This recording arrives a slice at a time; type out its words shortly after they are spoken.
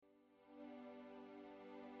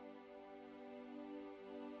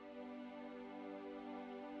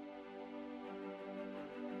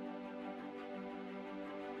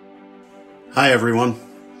Hi everyone,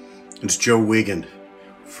 it's Joe Wiegand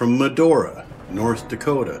from Medora, North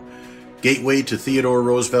Dakota, gateway to Theodore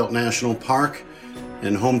Roosevelt National Park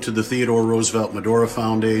and home to the Theodore Roosevelt Medora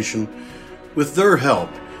Foundation. With their help,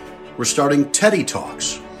 we're starting Teddy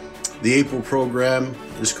Talks. The April program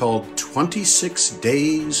is called 26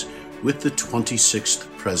 Days with the 26th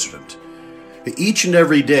President. Each and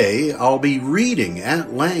every day, I'll be reading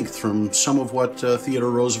at length from some of what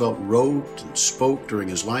Theodore Roosevelt wrote and spoke during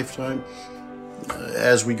his lifetime.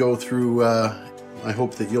 As we go through, I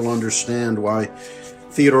hope that you'll understand why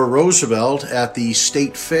Theodore Roosevelt at the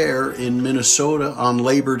State Fair in Minnesota on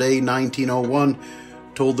Labor Day 1901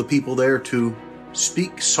 told the people there to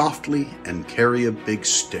speak softly and carry a big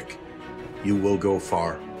stick. You will go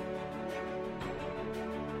far.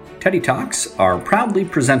 Teddy Talks are proudly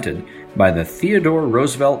presented by the Theodore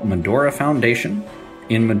Roosevelt Medora Foundation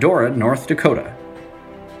in Medora, North Dakota.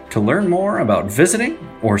 To learn more about visiting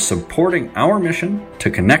or supporting our mission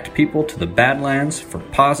to connect people to the Badlands for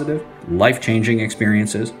positive, life-changing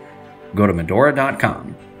experiences, go to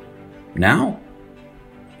Medora.com. Now,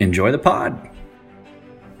 enjoy the pod.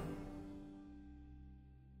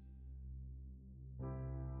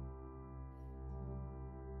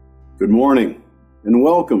 Good morning and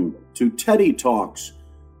welcome to Teddy Talks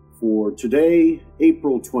for today,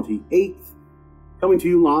 April 28th. Coming to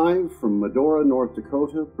you live from Medora, North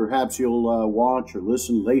Dakota. Perhaps you'll watch or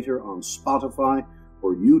listen later on Spotify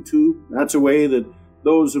or YouTube. That's a way that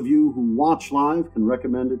those of you who watch live can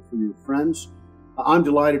recommend it for your friends. I'm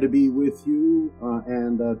delighted to be with you,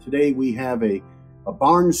 and today we have a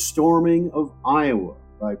barnstorming of Iowa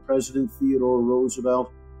by President Theodore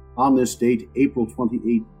Roosevelt on this date, April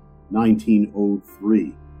 28,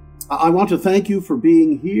 1903. I want to thank you for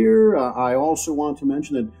being here. I also want to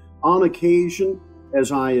mention that on occasion, as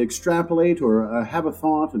I extrapolate or have a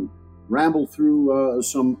thought and ramble through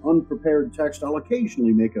some unprepared text, I'll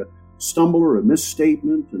occasionally make a stumble or a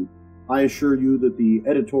misstatement, and I assure you that the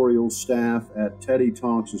editorial staff at Teddy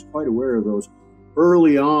Talks is quite aware of those.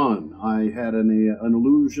 Early on, I had an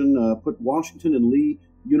allusion, put Washington and Lee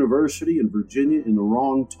University in Virginia in the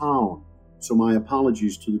wrong town. So my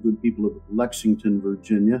apologies to the good people of Lexington,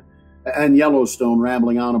 Virginia. And Yellowstone,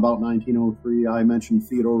 rambling on about 1903, I mentioned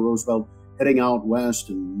Theodore Roosevelt heading out west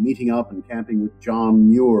and meeting up and camping with John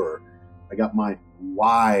Muir. I got my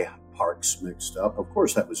Y parks mixed up. Of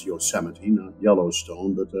course, that was Yosemite, not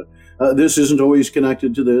Yellowstone, but this isn't always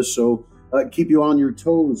connected to this, so keep you on your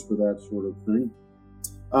toes for that sort of thing.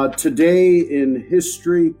 Today in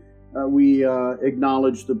history, we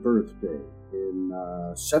acknowledge the birthday in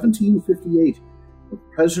 1758 of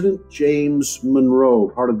President James Monroe,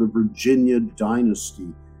 part of the Virginia dynasty.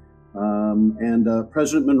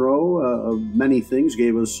 President Monroe, of many things,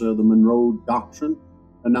 gave us the Monroe Doctrine,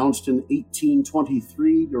 announced in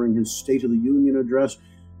 1823 during his State of the Union address.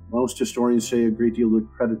 Most historians say a great deal of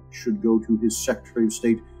credit should go to his Secretary of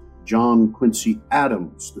State, John Quincy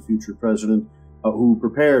Adams, the future president, who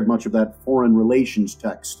prepared much of that foreign relations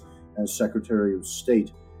text as Secretary of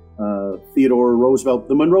State. Theodore Roosevelt,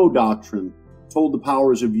 the Monroe Doctrine, told the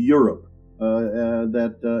powers of Europe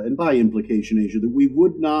and by implication Asia, that we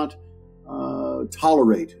would not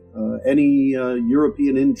tolerate any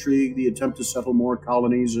European intrigue, the attempt to settle more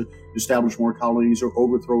colonies, establish more colonies, or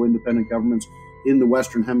overthrow independent governments in the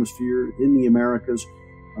Western Hemisphere, in the Americas.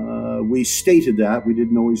 We stated that. We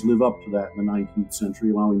didn't always live up to that in the 19th century,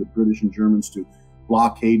 allowing the British and Germans to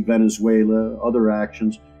blockade Venezuela, other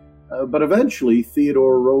actions. But eventually,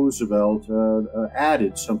 Theodore Roosevelt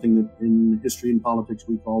added something that in history and politics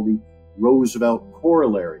we call the Roosevelt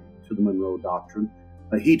corollary to the Monroe Doctrine.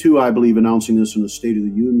 He too, I believe, announcing this in a State of the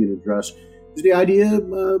Union address, is the idea,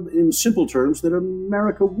 in simple terms, that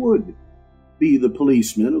America would be the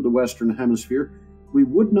policeman of the Western Hemisphere. We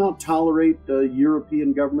would not tolerate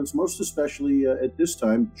European governments, most especially at this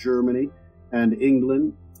time, Germany and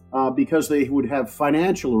England, because they would have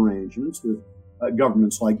financial arrangements with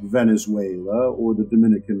governments like Venezuela or the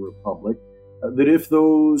Dominican Republic, that if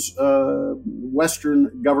those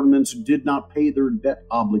Western governments did not pay their debt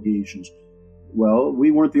obligations, well,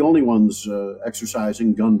 we weren't the only ones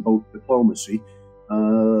exercising gunboat diplomacy.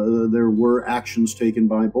 There were actions taken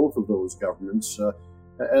by both of those governments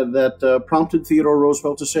that prompted Theodore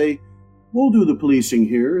Roosevelt to say, we'll do the policing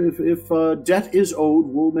here. If debt is owed,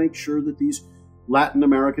 we'll make sure that these Latin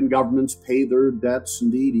American governments pay their debts,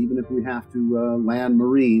 indeed, even if we have to land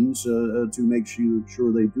Marines to make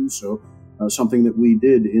sure they do so, something that we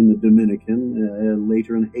did in the Dominican,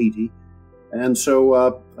 later in Haiti. And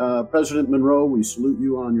so, President Monroe, we salute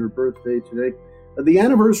you on your birthday today. The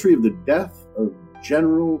anniversary of the death of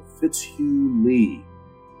General Fitzhugh Lee,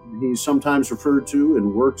 He's sometimes referred to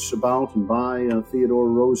in works about and by Theodore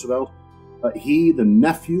Roosevelt. He, the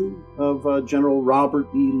nephew of General Robert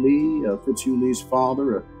E. Lee, Fitzhugh Lee's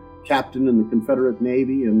father, a captain in the Confederate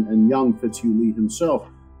Navy, and young Fitzhugh Lee himself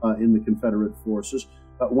in the Confederate forces.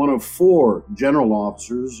 One of 4 general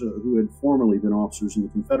officers who had formerly been officers in the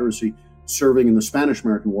Confederacy serving in the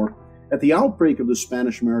Spanish-American War. At the outbreak of the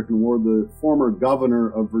Spanish-American War, the former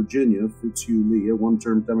governor of Virginia, Fitzhugh Lee, a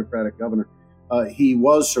one-term Democratic governor, he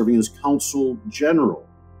was serving as consul general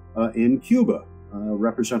in Cuba,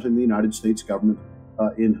 representing the United States government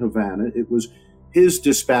in Havana. It was his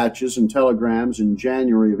dispatches and telegrams in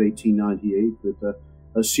January of 1898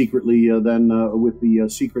 that secretly then, with the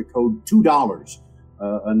secret code $2,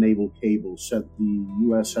 a naval cable sent the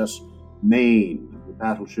USS Maine, the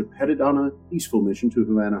battleship headed on a peaceful mission to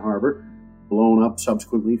Havana Harbor, blown up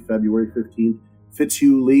subsequently February 15th.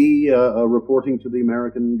 Fitzhugh Lee reporting to the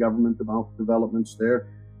American government about developments there,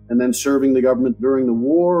 and then serving the government during the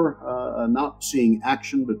war, not seeing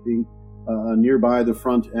action, but being nearby the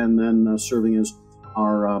front, and then serving as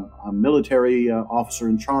our military officer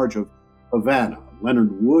in charge of Havana.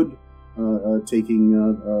 Leonard Wood taking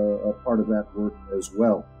a part of that work as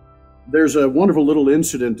well. There's a wonderful little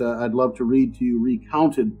incident I'd love to read to you,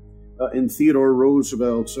 recounted in Theodore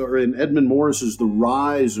Roosevelt's, or in Edmund Morris's The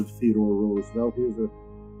Rise of Theodore Roosevelt. Here's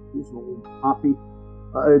an old copy.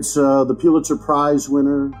 It's the Pulitzer Prize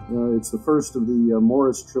winner. It's the first of the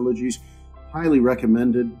Morris trilogies. Highly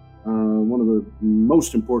recommended. One of the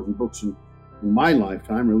most important books in my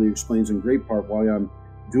lifetime. Really explains in great part why I'm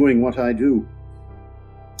doing what I do.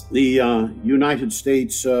 The United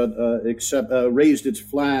States raised its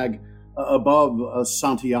flag above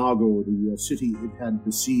Santiago, the city it had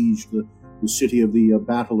besieged, the city of the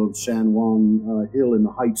Battle of San Juan Hill in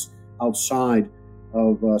the heights outside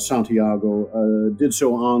of Santiago. Did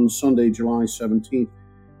so on Sunday, July 17th.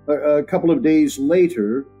 A couple of days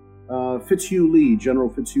later, Fitzhugh Lee, General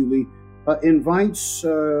Fitzhugh Lee, invites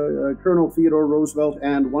Colonel Theodore Roosevelt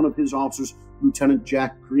and one of his officers, Lieutenant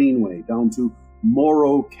Jack Greenway, down to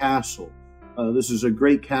Morro Castle. This is a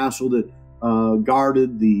great castle that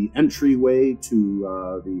guarded the entryway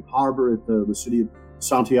to the harbor at the city of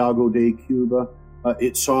Santiago de Cuba.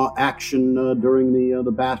 It saw action during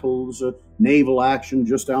the battles, naval action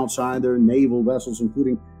just outside there, naval vessels,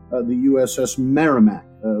 including the USS Merrimack,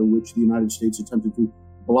 which the United States attempted to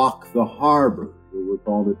block the harbor. You'll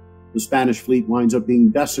recall that the Spanish fleet winds up being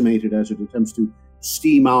decimated as it attempts to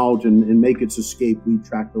steam out and make its escape. We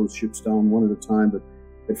tracked those ships down one at a time, but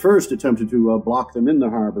at first attempted to block them in the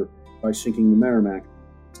harbor by sinking the Merrimack.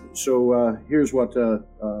 So here's what,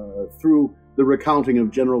 through the recounting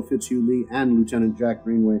of General Fitzhugh Lee and Lieutenant Jack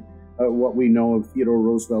Greenway, what we know of Theodore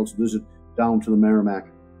Roosevelt's visit down to the Merrimack.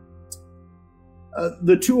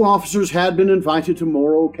 The 2 officers had been invited to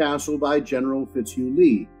Morro Castle by General Fitzhugh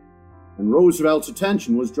Lee, and Roosevelt's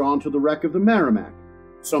attention was drawn to the wreck of the Merrimack,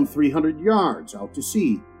 some 300 yards out to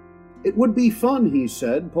sea. It would be fun, he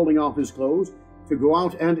said, pulling off his clothes, to go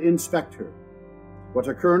out and inspect her. What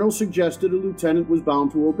a colonel suggested, a lieutenant was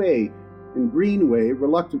bound to obey, and Greenway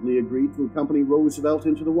reluctantly agreed to accompany Roosevelt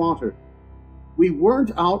into the water. We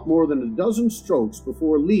weren't out more than a dozen strokes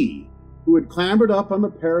before Lee, who had clambered up on the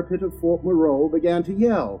parapet of Fort Moreau, began to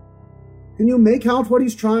yell. "Can you make out what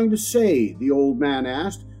he's trying to say?" the old man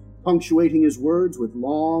asked, punctuating his words with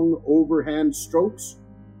long, overhand strokes.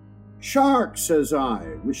 "Sharks," says I,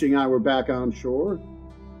 wishing I were back on shore.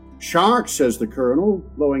 "Sharks," says the colonel,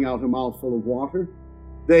 blowing out a mouthful of water.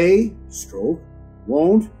 "They," stroke,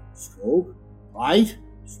 "won't," stroke, "bite,"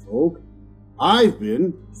 stroke. "I've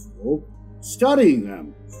been," stroke, "studying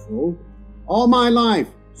them," stroke, "all my life,"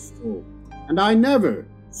 stroke, "and I never,"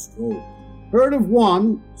 stroke, "heard of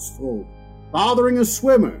one," stroke, "bothering a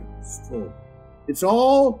swimmer," stroke. "It's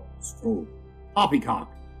all," stroke, "poppycock."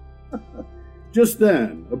 Just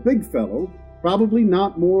then, a big fellow, probably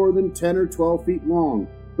not more than 10 or 12 feet long,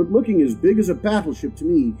 but looking as big as a battleship to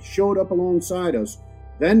me, showed up alongside us.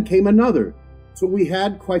 Then came another, so we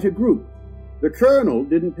had quite a group. The colonel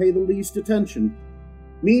didn't pay the least attention.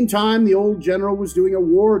 Meantime, the old general was doing a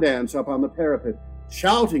war dance up on the parapet,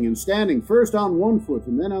 shouting and standing first on one foot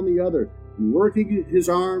and then on the other, and working his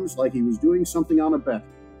arms like he was doing something on a bet.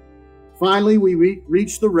 Finally, we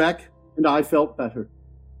reached the wreck, and I felt better.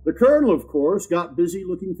 The colonel, of course, got busy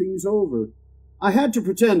looking things over. I had to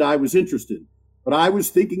pretend I was interested, but I was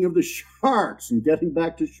thinking of the sharks and getting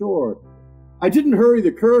back to shore. I didn't hurry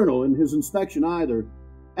the colonel in his inspection either.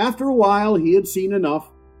 After a while, he had seen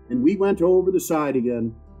enough, and we went over the side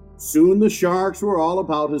again. Soon the sharks were all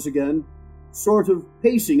about us again, sort of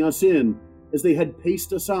pacing us in as they had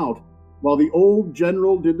paced us out, while the old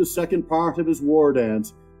general did the second part of his war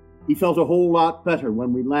dance, He felt a whole lot better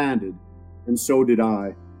when we landed, and so did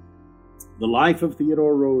I. The life of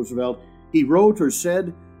Theodore Roosevelt. He wrote or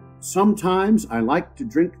said, "Sometimes I like to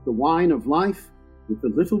drink the wine of life with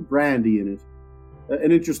a little brandy in it."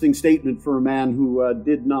 An interesting statement for a man who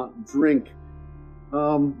did not drink.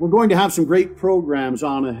 We're going to have some great programs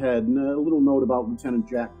on ahead, and a little note about Lieutenant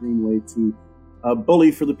Jack Greenway, too. A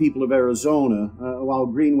bully for the people of Arizona. While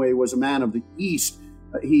Greenway was a man of the East,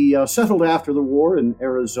 he settled after the war in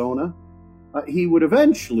Arizona. He would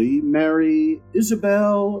eventually marry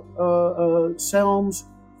Isabel Selms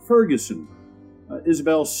Ferguson.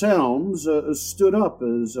 Isabel Selms stood up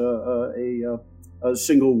as a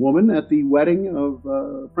single woman at the wedding of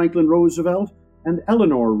Franklin Roosevelt and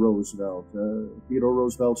Eleanor Roosevelt, Theodore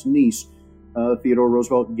Roosevelt's niece. Theodore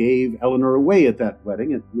Roosevelt gave Eleanor away at that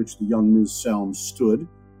wedding, at which the young Ms. Selms stood.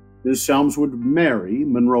 Ms. Selms would marry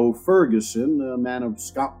Monroe Ferguson, a man of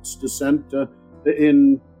Scots descent,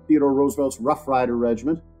 in Theodore Roosevelt's Rough Rider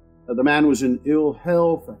Regiment. The man was in ill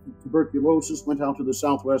health, tuberculosis, went out to the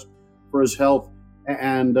Southwest for his health,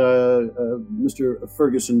 and Mr.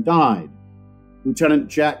 Ferguson died. Lieutenant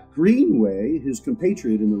Jack Greenway, his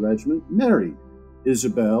compatriot in the regiment, married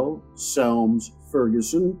Isabel Selms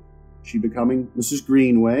Ferguson, she becoming Mrs.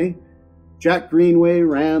 Greenway. Jack Greenway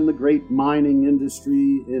ran the great mining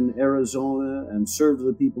industry in Arizona and served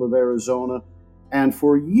the people of Arizona. And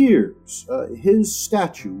for years, his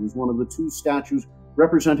statue was one of the two statues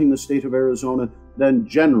representing the state of Arizona, then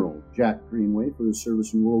General Jack Greenway for his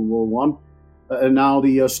service in World War I. And now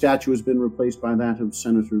the statue has been replaced by that of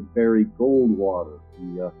Senator Barry Goldwater,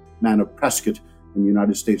 the man of Prescott, and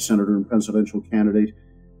United States Senator and presidential candidate.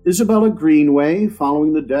 Isabella Greenway,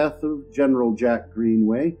 following the death of General Jack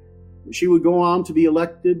Greenway, she would go on to be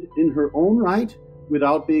elected in her own right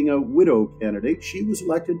without being a widow candidate. She was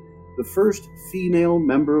elected the first female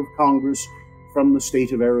member of Congress from the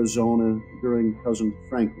state of Arizona during Cousin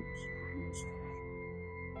Franklin's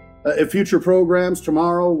administration. Future programs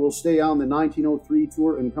tomorrow will stay on the 1903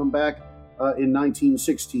 tour and come back in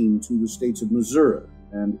 1916 to the states of Missouri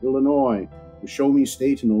and Illinois, the Show Me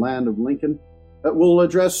State in the land of Lincoln. We'll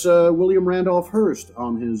address William Randolph Hearst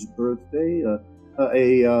on his birthday,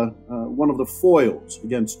 one of the foils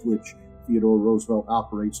against which Theodore Roosevelt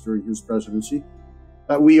operates during his presidency.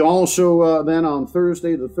 We also, then on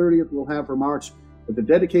Thursday, the 30th, will have remarks at the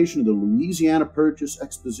dedication of the Louisiana Purchase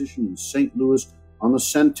Exposition in St. Louis on the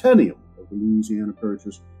centennial of the Louisiana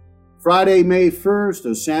Purchase. Friday, May 1st,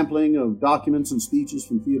 a sampling of documents and speeches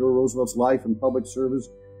from Theodore Roosevelt's life and public service,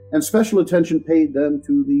 and special attention paid then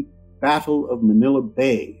to the Battle of Manila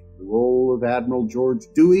Bay, the role of Admiral George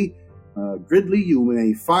Dewey. Gridley, you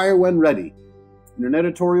may fire when ready. In an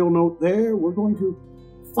editorial note there, we're going to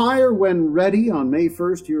fire when ready on May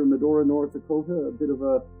 1st here in Medora, North Dakota. A bit of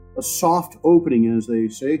a soft opening, as they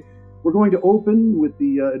say. We're going to open with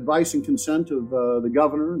the advice and consent of the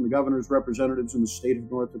governor and the governor's representatives in the state of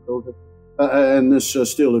North Dakota. And this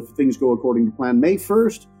still, if things go according to plan, May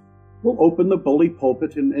 1st, we'll open the bully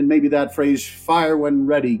pulpit, and maybe that phrase, fire when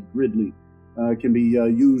ready, Gridley, can be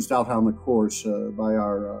used out on the course by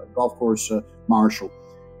our golf course marshal.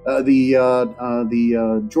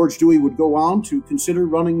 George Dewey would go on to consider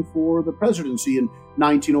running for the presidency in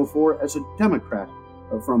 1904 as a Democrat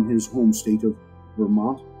from his home state of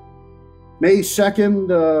Vermont. May 2nd,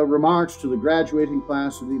 remarks to the graduating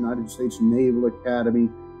class of the United States Naval Academy.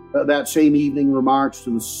 That same evening, remarks to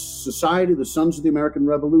the Society of the Sons of the American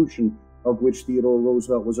Revolution, of which Theodore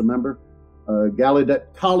Roosevelt was a member.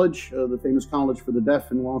 Gallaudet College, the famous college for the deaf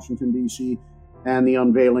in Washington, D.C., and the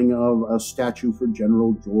unveiling of a statue for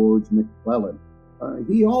General George McClellan.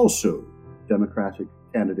 He also Democratic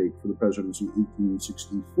candidate for the presidency in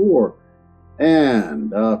 1864.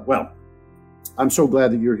 And, well, I'm so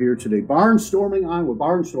glad that you're here today. Barnstorming, Iowa,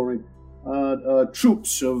 barnstorming.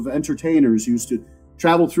 Troops of entertainers used to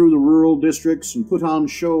travel through the rural districts and put on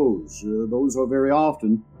shows. Those are very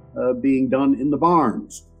often being done in the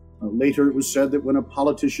barns. Later, it was said that when a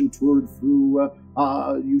politician toured through,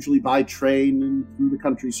 usually by train and through the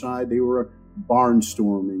countryside, they were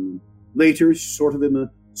barnstorming. Later, sort of in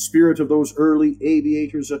the spirit of those early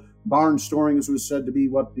aviators, barnstorming was said to be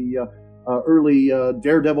what the early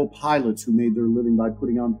daredevil pilots who made their living by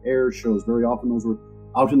putting on air shows. Very often those were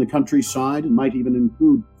out in the countryside and might even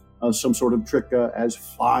include some sort of trick as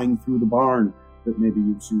flying through the barn that maybe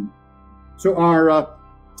you've seen. So our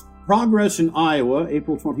progress in Iowa,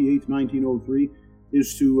 April 28, 1903,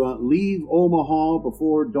 is to leave Omaha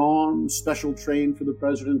before dawn, special train for the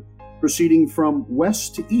president, proceeding from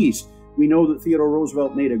west to east. We know that Theodore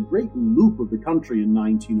Roosevelt made a great loop of the country in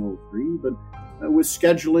 1903, but with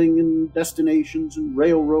scheduling and destinations and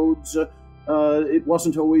railroads, it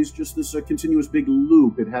wasn't always just this continuous big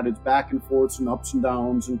loop. It had its back and forths and ups and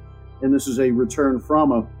downs, and this is a return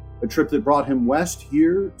from a trip that brought him west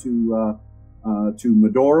here to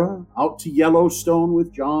Medora, out to Yellowstone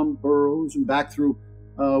with John Burroughs, and back through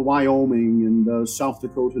Wyoming and South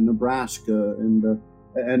Dakota, Nebraska,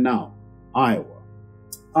 and now Iowa.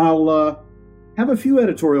 I'll have a few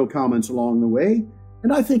editorial comments along the way,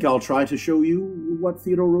 and I think I'll try to show you what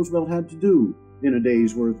Theodore Roosevelt had to do in a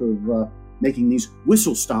day's worth of making these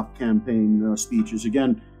whistle-stop campaign speeches.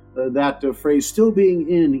 Again, that phrase still being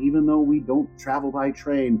in, even though we don't travel by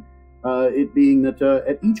train. It being that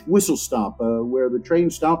at each whistle stop, where the train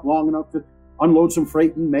stopped long enough to unload some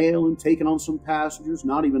freight and mail and take on some passengers,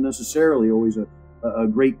 not even necessarily always a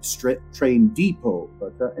great train depot,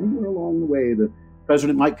 but anywhere along the way, the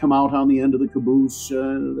president might come out on the end of the caboose,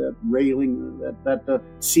 that railing, that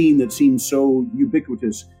scene that seems so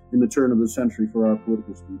ubiquitous in the turn of the century for our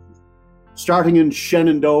political speeches. Starting in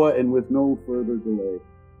Shenandoah and with no further delay.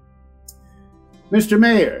 Mr.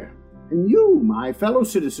 Mayor, and you, my fellow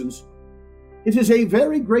citizens, it is a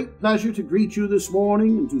very great pleasure to greet you this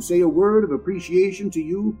morning and to say a word of appreciation to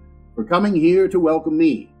you for coming here to welcome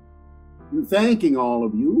me. In thanking all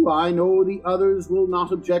of you, I know the others will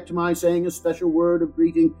not object to my saying a special word of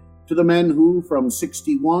greeting to the men who, from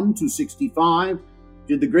 61 to 65,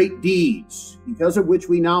 did the great deeds, because of which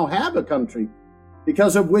we now have a country,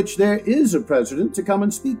 because of which there is a president to come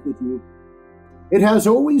and speak with you. It has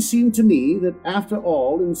always seemed to me that, after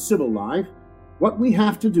all, in civil life, what we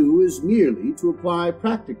have to do is merely to apply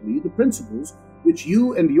practically the principles which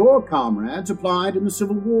you and your comrades applied in the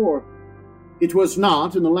Civil War. It was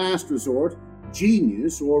not, in the last resort,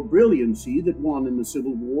 genius or brilliancy that won in the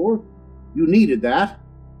Civil War. You needed that.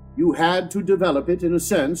 You had to develop it in a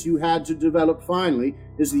sense. You had to develop finally,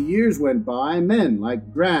 as the years went by, men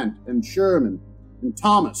like Grant and Sherman and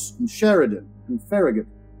Thomas and Sheridan and Farragut.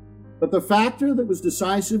 But the factor that was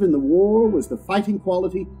decisive in the war was the fighting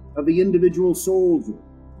quality of the individual soldier.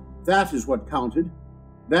 That is what counted.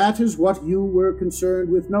 That is what you were concerned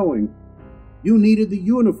with knowing. You needed the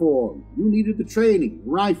uniform. You needed the training,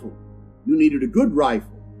 rifle. You needed a good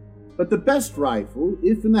rifle. But the best rifle,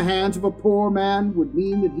 if in the hands of a poor man, would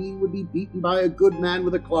mean that he would be beaten by a good man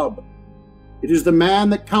with a club. It is the man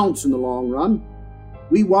that counts in the long run.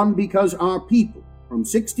 We won because our people, from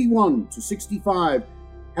 61 to 65,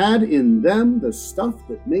 had in them the stuff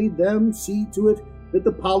that made them see to it that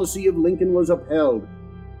the policy of Lincoln was upheld,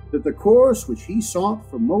 that the course which he sought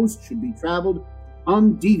for most should be traveled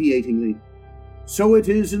undeviatingly. So it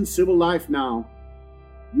is in civil life now.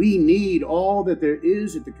 We need all that there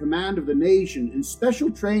is at the command of the nation in special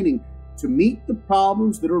training to meet the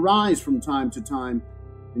problems that arise from time to time.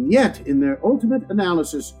 And yet, in their ultimate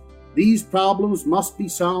analysis, these problems must be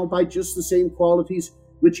solved by just the same qualities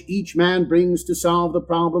which each man brings to solve the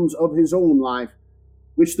problems of his own life,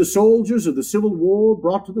 which the soldiers of the Civil War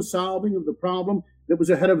brought to the solving of the problem that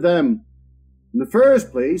was ahead of them. In the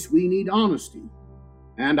first place, we need honesty,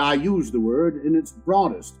 and I use the word in its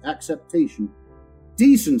broadest acceptation.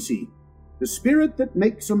 Decency, the spirit that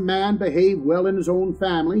makes a man behave well in his own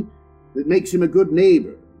family, that makes him a good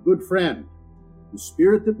neighbor, good friend. The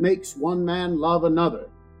spirit that makes one man love another,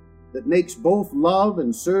 that makes both love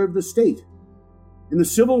and serve the state. In the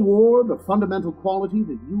Civil War, the fundamental quality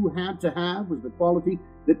that you had to have was the quality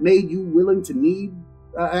that made you willing to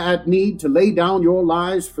at need to lay down your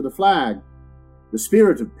lives for the flag, the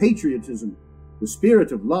spirit of patriotism, the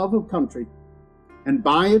spirit of love of country. And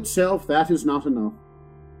by itself, that is not enough.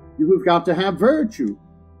 You have got to have virtue,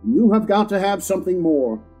 and you have got to have something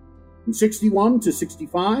more. From 61 to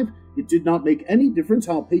 65, it did not make any difference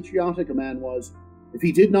how patriotic a man was. If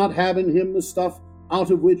he did not have in him the stuff out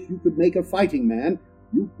of which you could make a fighting man,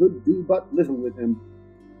 you could do but little with him.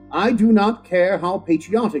 I do not care how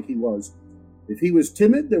patriotic he was. If he was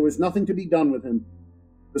timid, there was nothing to be done with him.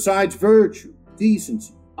 Besides virtue,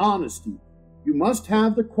 decency, honesty, you must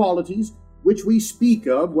have the qualities which we speak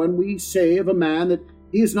of when we say of a man that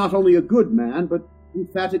he is not only a good man, but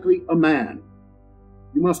emphatically a man.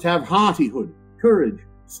 You must have hardihood, courage,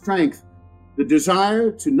 strength, the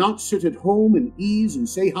desire to not sit at home in ease and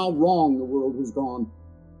say how wrong the world has gone,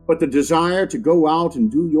 but the desire to go out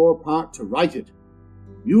and do your part to right it.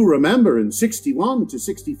 You remember in 61 to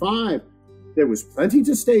 65, there was plenty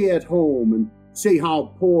to stay at home and say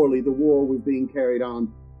how poorly the war was being carried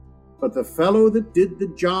on. But the fellow that did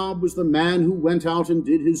the job was the man who went out and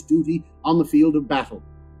did his duty on the field of battle.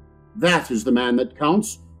 That is the man that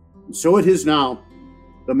counts, and so it is now.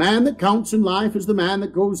 The man that counts in life is the man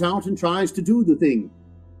that goes out and tries to do the thing.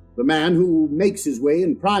 The man who makes his way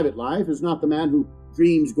in private life is not the man who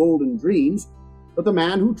dreams golden dreams. but the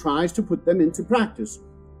man who tries to put them into practice,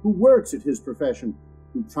 who works at his profession,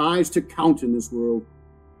 who tries to count in this world.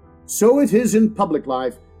 So it is in public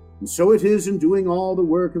life, and so it is in doing all the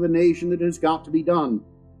work of a nation that has got to be done.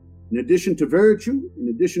 In addition to virtue, in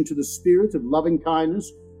addition to the spirit of loving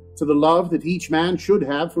kindness, to the love that each man should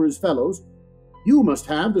have for his fellows, you must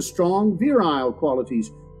have the strong virile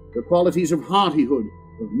qualities, the qualities of hardihood,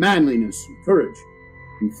 of manliness and courage.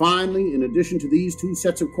 And finally, in addition to these two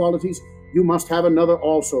sets of qualities, you must have another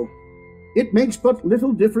also. It makes but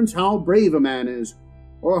little difference how brave a man is,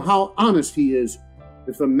 or how honest he is.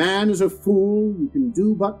 If the man is a fool, you can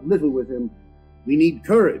do but little with him. We need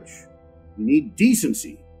courage. We need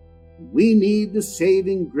decency. We need the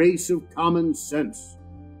saving grace of common sense.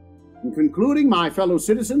 In concluding, my fellow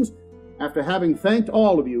citizens, after having thanked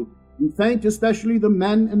all of you, and thanked especially the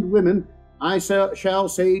men and women, I shall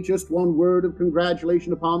say just one word of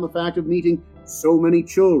congratulation upon the fact of meeting so many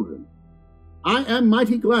children. I am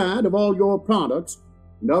mighty glad of all your products,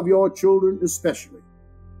 and of your children especially.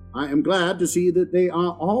 I am glad to see that they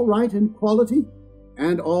are all right in quality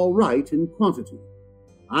and all right in quantity.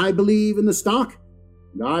 I believe in the stock,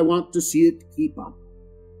 and I want to see it keep up.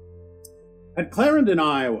 At Clarendon,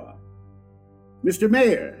 Iowa, Mr.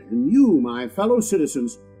 Mayor, and you, my fellow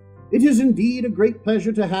citizens, it is indeed a great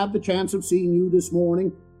pleasure to have the chance of seeing you this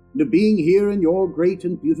morning and of being here in your great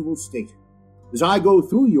and beautiful state. As I go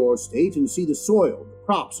through your state and see the soil, the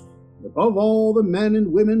crops, and above all the men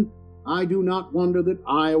and women, I do not wonder that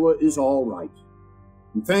Iowa is all right.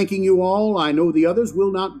 In thanking you all, I know the others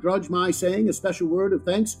will not grudge my saying a special word of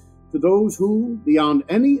thanks to those who, beyond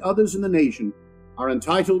any others in the nation, are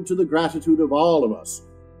entitled to the gratitude of all of us,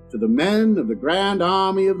 to the men of the Grand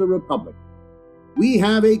Army of the Republic. We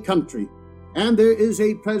have a country, and there is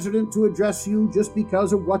a president to address you just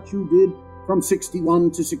because of what you did from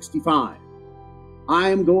 61 to 65. I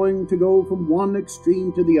am going to go from one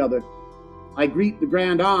extreme to the other. I greet the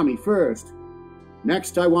Grand Army first.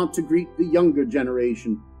 Next, I want to greet the younger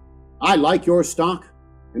generation. I like your stock,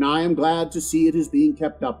 and I am glad to see it is being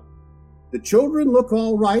kept up. The children look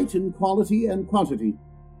all right in quality and quantity.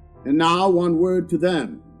 And now one word to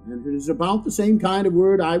them, and it is about the same kind of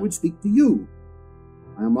word I would speak to you.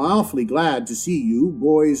 I am awfully glad to see you,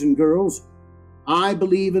 boys and girls. I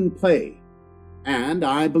believe in play, and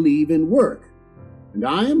I believe in work, and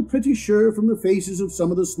I am pretty sure from the faces of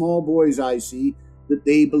some of the small boys I see that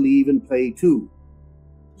they believe in play too.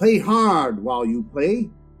 Play hard while you play,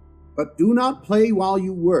 but do not play while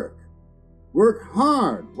you work. Work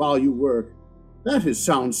hard while you work. That is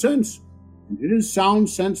sound sense, and it is sound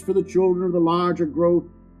sense for the children of the larger growth,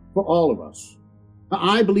 for all of us.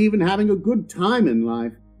 I believe in having a good time in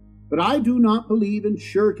life, but I do not believe in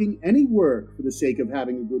shirking any work for the sake of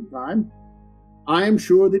having a good time. I am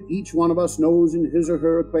sure that each one of us knows in his or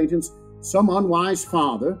her acquaintance some unwise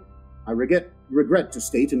father, I regret to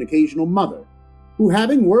state an occasional mother, who,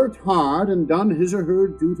 having worked hard and done his or her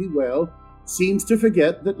duty well, seems to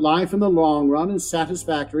forget that life in the long run is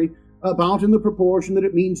satisfactory about in the proportion that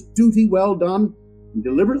it means duty well done, and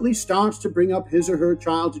deliberately starts to bring up his or her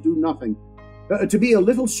child to do nothing, to be a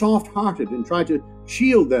little soft-hearted and try to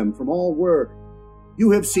shield them from all work.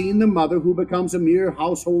 You have seen the mother who becomes a mere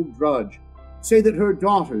household drudge say that her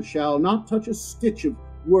daughters shall not touch a stitch of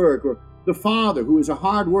work, or the father who is a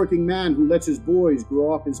hard-working man who lets his boys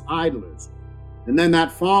grow up as idlers. And then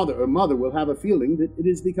that father or mother will have a feeling that it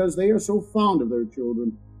is because they are so fond of their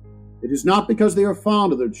children. It is not because they are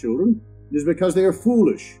fond of their children, it is because they are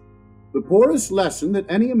foolish. The poorest lesson that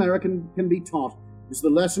any American can be taught is the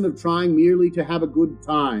lesson of trying merely to have a good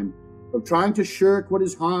time, of trying to shirk what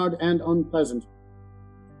is hard and unpleasant.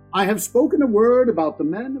 I have spoken a word about the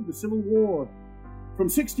men of the Civil War. From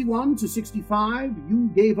 61 to 65, you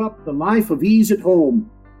gave up the life of ease at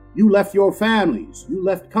home. You left your families. You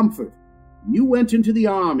left comfort. You went into the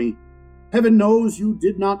army. Heaven knows you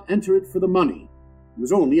did not enter it for the money. It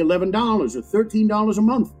was only $11 or $13 a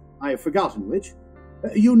month. I have forgotten which.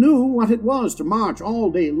 You knew what it was to march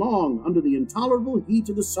all day long under the intolerable heat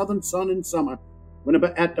of the southern sun in summer, when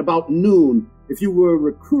at about noon, if you were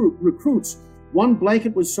recruits, one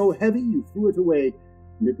blanket was so heavy you threw it away,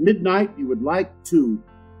 and at midnight you would like two.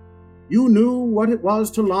 You knew what it was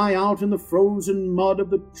to lie out in the frozen mud of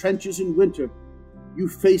the trenches in winter. You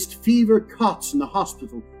faced fever cots in the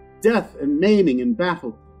hospital, death and maiming in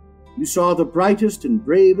battle. You saw the brightest and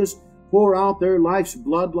bravest pour out their life's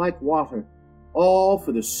blood like water, all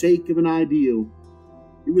for the sake of an ideal.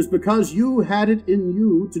 It was because you had it in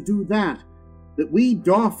you to do that we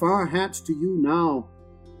doff our hats to you now,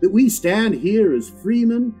 that we stand here as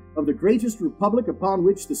freemen of the greatest republic upon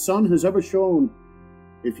which the sun has ever shone.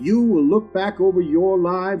 If you will look back over your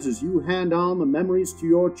lives as you hand on the memories to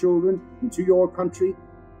your children and to your country,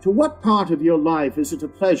 to what part of your life is it a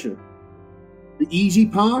pleasure? The easy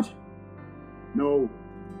part? No.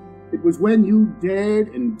 It was when you dared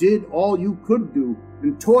and did all you could do,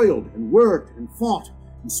 and toiled and worked and fought,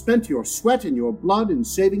 and spent your sweat and your blood in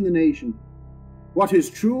saving the nation. What is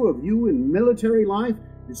true of you in military life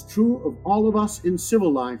is true of all of us in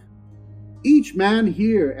civil life. Each man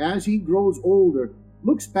here, as he grows older,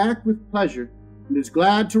 looks back with pleasure and is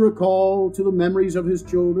glad to recall to the memories of his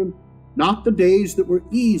children not the days that were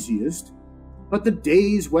easiest, but the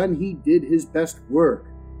days when he did his best work.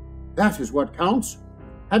 That is what counts,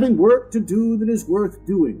 having work to do that is worth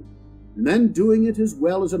doing, and then doing it as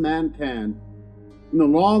well as a man can. In the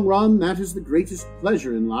long run, that is the greatest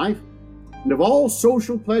pleasure in life, and of all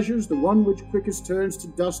social pleasures, the one which quickest turns to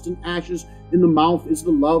dust and ashes in the mouth is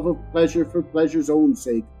the love of pleasure for pleasure's own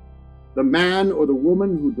sake. The man or the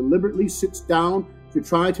woman who deliberately sits down to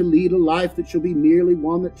try to lead a life that shall be merely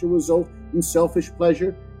one that shall result in selfish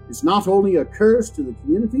pleasure is not only a curse to the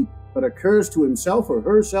community, but a curse to himself or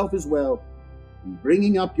herself as well. In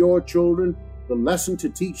bringing up your children, the lesson to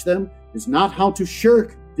teach them is not how to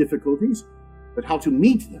shirk difficulties, but how to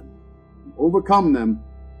meet them and overcome them.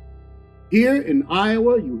 Here in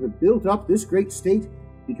Iowa, you have built up this great state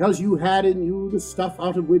because you had in you the stuff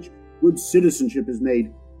out of which good citizenship is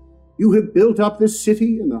made. You have built up this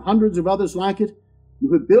city and the hundreds of others like it.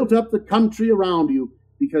 You have built up the country around you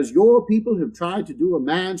because your people have tried to do a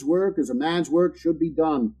man's work as a man's work should be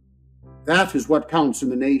done. That is what counts in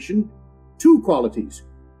the nation. Two qualities: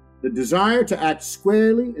 the desire to act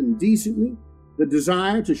squarely and decently, the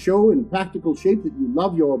desire to show in practical shape that you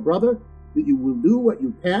love your brother, that you will do what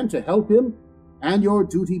you can to help him, and your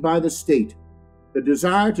duty by the state. The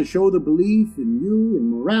desire to show the belief in you in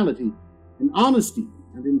morality, in honesty,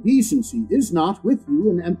 and in decency is not with you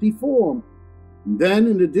in empty form. And then,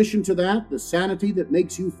 in addition to that, the sanity that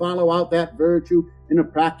makes you follow out that virtue in a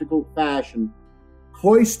practical fashion.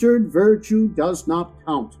 Cloistered virtue does not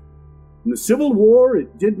count. In the Civil War,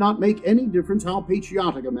 it did not make any difference how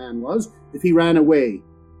patriotic a man was if he ran away.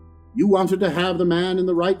 You wanted to have the man in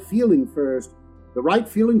the right feeling first, the right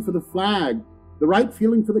feeling for the flag, the right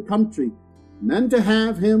feeling for the country, and then to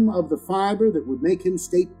have him of the fiber that would make him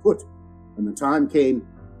stay put when the time came.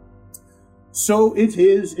 So it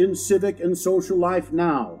is in civic and social life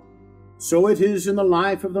now. So it is in the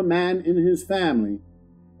life of the man in his family,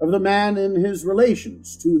 of the man in his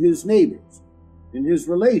relations to his neighbors, in his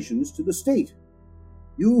relations to the state.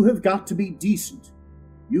 You have got to be decent.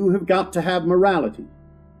 You have got to have morality.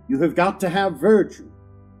 You have got to have virtue,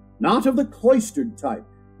 not of the cloistered type,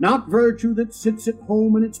 not virtue that sits at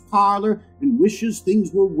home in its parlor and wishes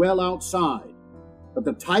things were well outside, but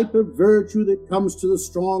the type of virtue that comes to the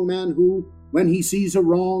strong man who, when he sees a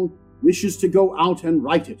wrong, wishes to go out and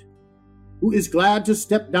right it, who is glad to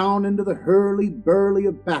step down into the hurly-burly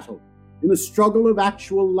of battle, in the struggle of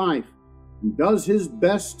actual life, and does his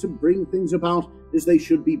best to bring things about as they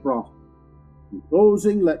should be brought. In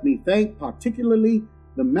closing, let me thank particularly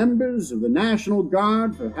the members of the National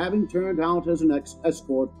Guard for having turned out as an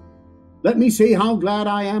escort. Let me say how glad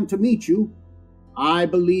I am to meet you. I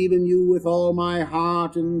believe in you with all my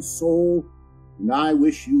heart and soul, and I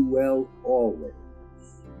wish you well always.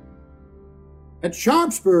 At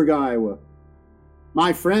Sharpsburg, Iowa,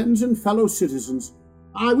 my friends and fellow citizens,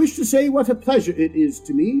 I wish to say what a pleasure it is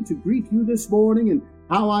to me to greet you this morning and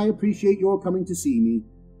how I appreciate your coming to see me.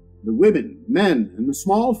 The women, men, and the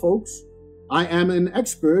small folks, I am an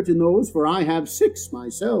expert in those, for I have 6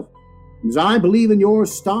 myself. As I believe in your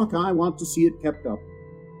stock, I want to see it kept up.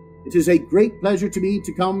 It is a great pleasure to me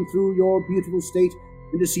to come through your beautiful state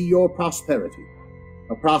and to see your prosperity.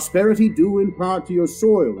 A prosperity due in part to your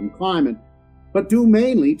soil and climate, but due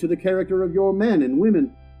mainly to the character of your men and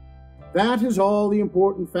women. That is all the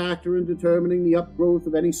important factor in determining the upgrowth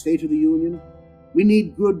of any state of the Union. We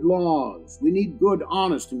need good laws. We need good,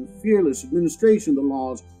 honest, and fearless administration of the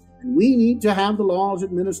laws. And we need to have the laws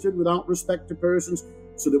administered without respect to persons,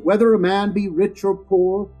 so that whether a man be rich or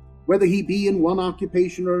poor, whether he be in one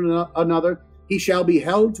occupation or another, he shall be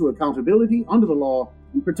held to accountability under the law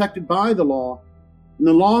and protected by the law. In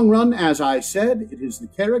the long run, as I said, it is the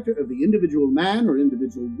character of the individual man or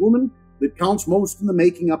individual woman that counts most in the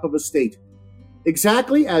making up of a state.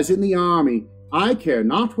 Exactly as in the army, I care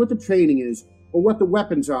not what the training is or what the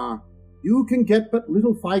weapons are. You can get but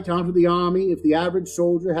little fight out of the army if the average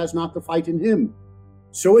soldier has not the fight in him.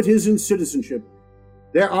 So it is in citizenship.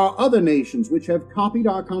 There are other nations which have copied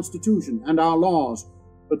our Constitution and our laws,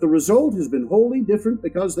 but the result has been wholly different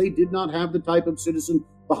because they did not have the type of citizen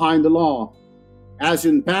behind the law. As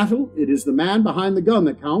in battle, it is the man behind the gun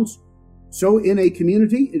that counts, so in a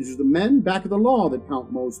community, it is the men back of the law that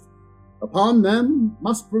count most. Upon them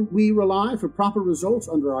must we rely for proper results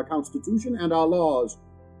under our Constitution and our laws.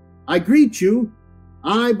 I greet you.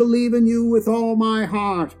 I believe in you with all my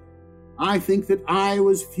heart. I think that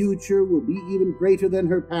Iowa's future will be even greater than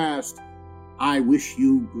her past. I wish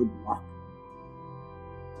you good luck.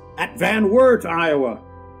 At Van Wert, Iowa,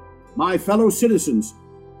 my fellow citizens,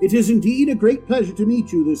 it is indeed a great pleasure to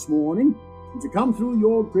meet you this morning and to come through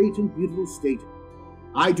your great and beautiful state.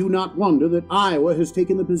 I do not wonder that Iowa has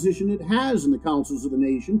taken the position it has in the councils of the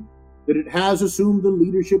nation, that it has assumed the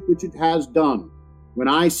leadership which it has done, when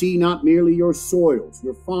I see not merely your soils,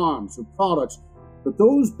 your farms, your products, but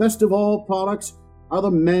those best of all products are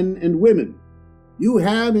the men and women. You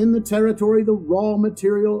have in the territory the raw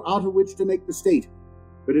material out of which to make the state,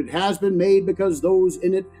 but it has been made because those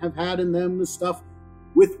in it have had in them the stuff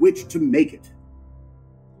with which to make it.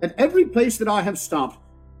 At every place that I have stopped,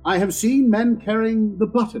 I have seen men carrying the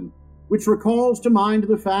button, which recalls to mind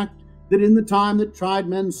the fact that in the time that tried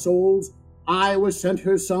men's souls, Iowa sent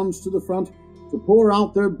her sons to the front to pour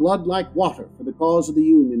out their blood like water for the cause of the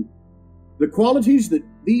Union. The qualities that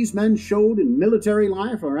these men showed in military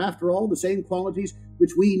life are, after all, the same qualities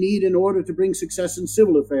which we need in order to bring success in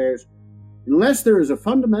civil affairs. Unless there is a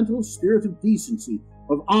fundamental spirit of decency,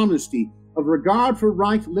 of honesty, of regard for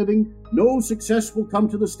right living, no success will come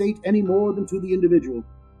to the state any more than to the individual.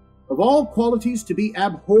 Of all qualities to be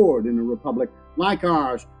abhorred in a republic like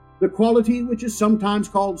ours, the quality which is sometimes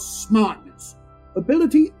called smartness,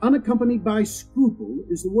 ability unaccompanied by scruple,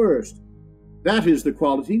 is the worst. That is the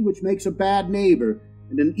quality which makes a bad neighbor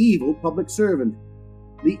and an evil public servant.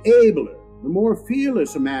 The abler, the more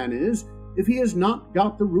fearless a man is, if he has not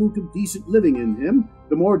got the root of decent living in him,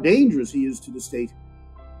 the more dangerous he is to the state.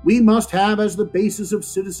 We must have as the basis of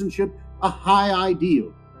citizenship a high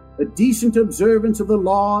ideal, a decent observance of the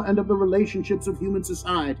law and of the relationships of human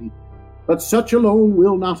society. But such alone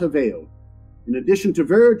will not avail. In addition to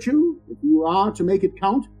virtue, if you are to make it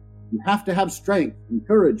count, you have to have strength and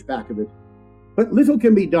courage back of it. But little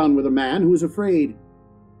can be done with a man who is afraid.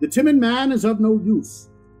 The timid man is of no use.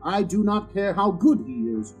 I do not care how good he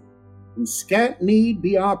is. And scant need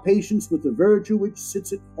be our patience with the virtue which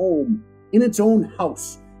sits at home, in its own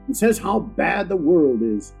house, and says how bad the world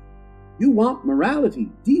is. You want morality,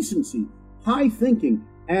 decency, high thinking,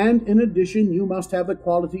 and in addition you must have the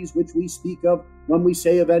qualities which we speak of when we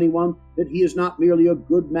say of anyone that he is not merely a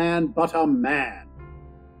good man, but a man.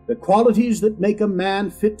 The qualities that make a man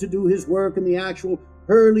fit to do his work in the actual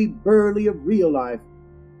hurly-burly of real life.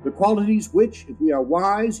 The qualities which, if we are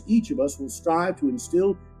wise, each of us will strive to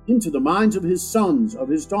instill into the minds of his sons, of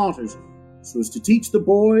his daughters, so as to teach the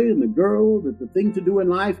boy and the girl that the thing to do in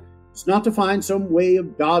life is not to find some way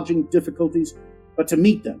of dodging difficulties, but to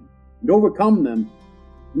meet them and overcome them.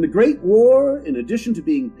 In the Great War, in addition to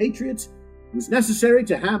being patriots, it was necessary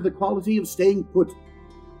to have the quality of staying put.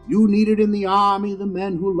 You needed in the army the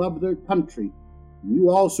men who loved their country, and you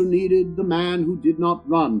also needed the man who did not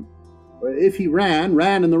run, or if he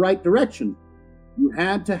ran in the right direction. You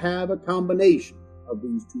had to have a combination of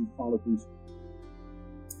these two qualities.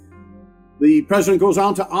 The president goes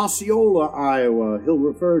on to Osceola, Iowa. He'll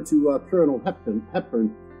refer to Colonel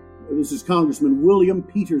Hepburn. This is Congressman William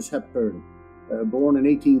Peters Hepburn, born in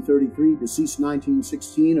 1833, deceased in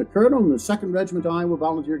 1916, a colonel in the 2nd Regiment Iowa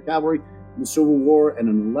Volunteer Cavalry in the Civil War, and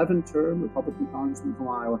an 11-term Republican congressman from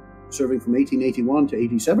Iowa, serving from 1881 to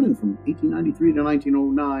 87 and from 1893 to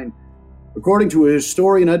 1909. According to a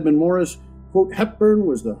historian, Edmund Morris, quote, Hepburn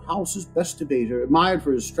was the House's best debater, admired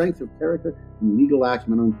for his strength of character and legal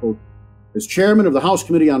acumen, unquote. As chairman of the House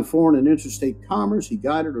Committee on Foreign and Interstate Commerce, he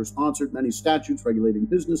guided or sponsored many statutes regulating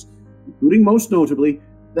business, including most notably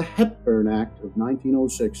the Hepburn Act of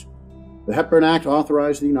 1906. The Hepburn Act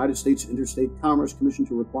authorized the United States Interstate Commerce Commission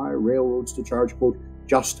to require railroads to charge, quote,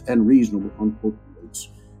 just and reasonable, unquote, rates.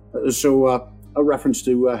 A reference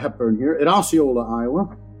to Hepburn here. At Osceola,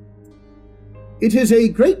 Iowa. It is a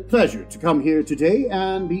great pleasure to come here today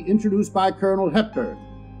and be introduced by Colonel Hepburn,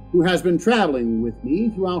 who has been traveling with me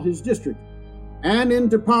throughout his district. And in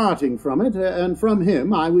departing from it, and from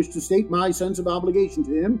him, I wish to state my sense of obligation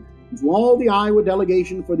to him and to all the Iowa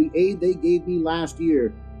delegation for the aid they gave me last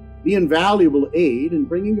year, the invaluable aid in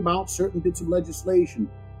bringing about certain bits of legislation,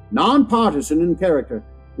 nonpartisan in character,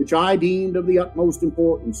 which I deemed of the utmost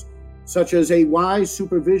importance, such as a wise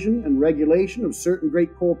supervision and regulation of certain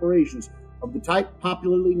great corporations of the type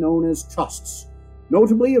popularly known as trusts,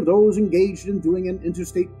 notably of those engaged in doing an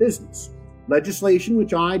interstate business, legislation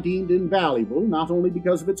which I deemed invaluable not only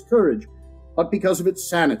because of its courage, but because of its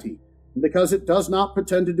sanity, and because it does not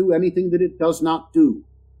pretend to do anything that it does not do.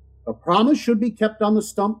 A promise should be kept on the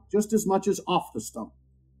stump just as much as off the stump.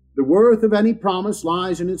 The worth of any promise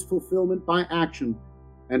lies in its fulfillment by action,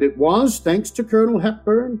 and it was, thanks to Colonel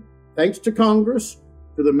Hepburn, thanks to Congress,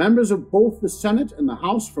 to the members of both the Senate and the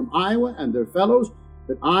House from Iowa and their fellows,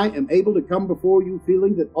 that I am able to come before you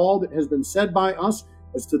feeling that all that has been said by us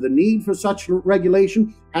as to the need for such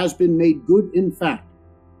regulation has been made good in fact.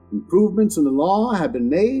 Improvements in the law have been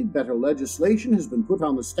made, better legislation has been put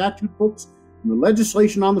on the statute books, and the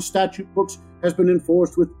legislation on the statute books has been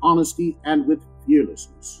enforced with honesty and with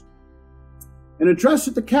fearlessness. An address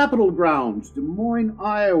at the Capitol grounds, Des Moines,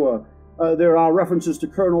 Iowa. There are references to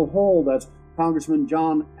Colonel Hull, that's Congressman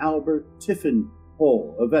John Albert Tiffin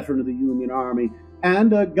Hull, a veteran of the Union Army,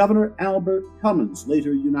 and Governor Albert Cummins,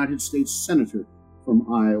 later United States Senator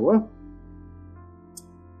from Iowa.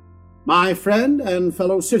 My friend and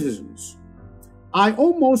fellow citizens, I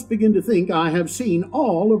almost begin to think I have seen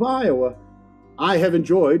all of Iowa. I have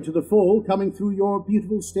enjoyed to the full coming through your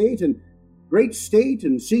beautiful state and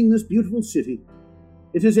seeing this beautiful city.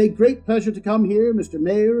 It is a great pleasure to come here, Mr.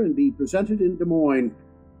 Mayor, and be presented in Des Moines.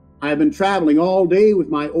 I have been traveling all day with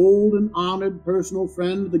my old and honored personal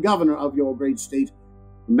friend, the governor of your great state,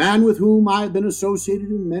 a man with whom I have been associated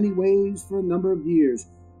in many ways for a number of years,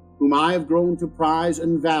 whom I have grown to prize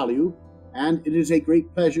and value, and it is a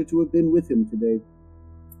great pleasure to have been with him today.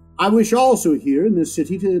 I wish also here in this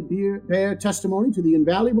city to bear testimony to the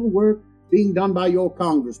invaluable work being done by your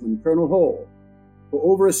congressman, Colonel Hull. For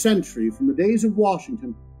over a century, from the days of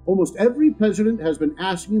Washington, almost every president has been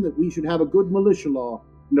asking that we should have a good militia law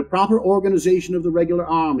and a proper organization of the regular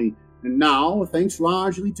army, and now, thanks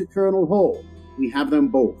largely to Colonel Hull, we have them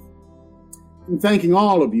both. In thanking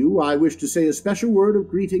all of you, I wish to say a special word of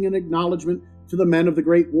greeting and acknowledgement to the men of the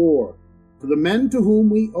Great War, to the men to whom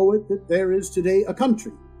we owe it that there is today a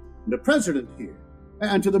country and a president here,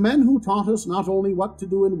 and to the men who taught us not only what to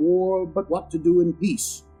do in war, but what to do in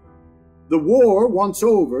peace. The war once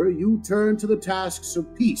over, you turn to the tasks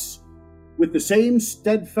of peace, with the same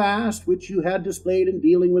steadfast which you had displayed in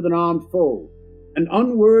dealing with an armed foe. And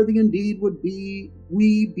unworthy indeed would we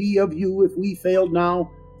be of you if we failed now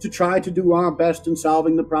to try to do our best in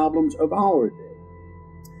solving the problems of our day.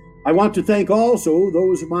 I want to thank also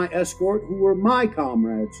those of my escort who were my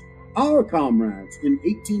comrades, our comrades, in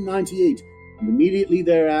 1898 and immediately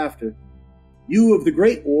thereafter. You of the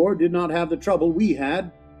Great War did not have the trouble we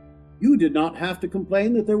had. You did not have to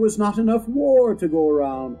complain that there was not enough war to go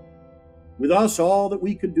around. With us, all that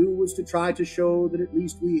we could do was to try to show that at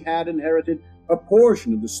least we had inherited a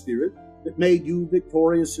portion of the spirit that made you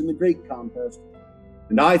victorious in the great contest.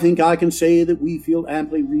 And I think I can say that we feel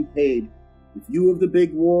amply repaid if you of the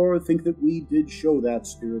big war think that we did show that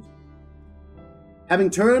spirit. Having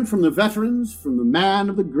turned from the veterans, from the man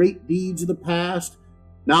of the great deeds of the past,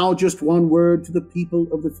 now just one word to the people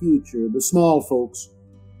of the future, the small folks.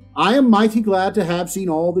 I am mighty glad to have seen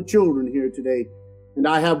all the children here today, and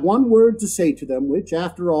I have one word to say to them, which,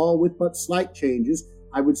 after all, with but slight changes,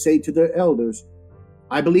 I would say to their elders.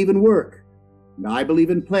 I believe in work, and I believe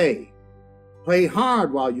in play. Play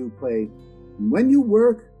hard while you play, and when you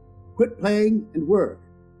work, quit playing and work.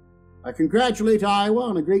 I congratulate Iowa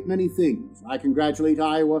on a great many things. I congratulate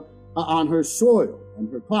Iowa on her soil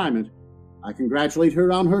and her climate. I congratulate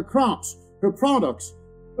her on her crops, her products,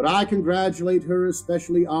 but I congratulate her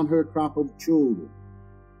especially on her crop of children.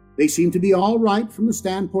 They seem to be all right from the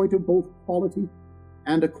standpoint of both quality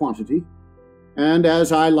and a quantity, and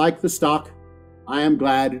as I like the stock, I am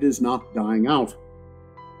glad it is not dying out.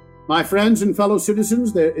 My friends and fellow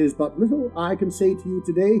citizens, there is but little I can say to you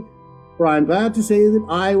today, for I am glad to say that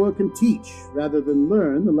Iowa can teach rather than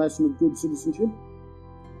learn the lesson of good citizenship.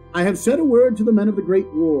 I have said a word to the men of the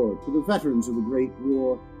Great War, to the veterans of the Great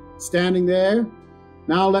War, standing there.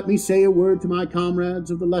 Now let me say a word to my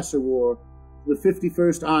comrades of the Lesser War, to the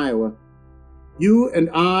 51st Iowa. You and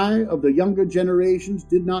I, of the younger generations,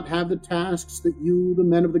 did not have the tasks that you, the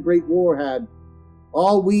men of the Great War, had.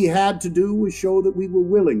 All we had to do was show that we were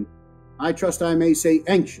willing, I trust I may say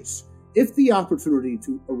anxious, if the opportunity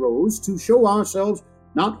arose, to show ourselves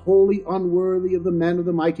not wholly unworthy of the men of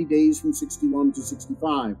the mighty days from 61 to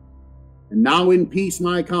 65. And now in peace,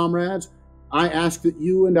 my comrades, I ask that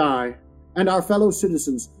you and I, and our fellow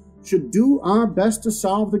citizens, should do our best to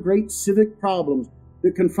solve the great civic problems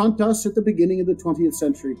that confront us at the beginning of the 20th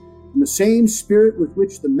century, in the same spirit with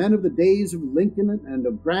which the men of the days of Lincoln and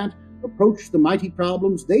of Grant approached the mighty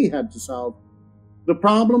problems they had to solve. The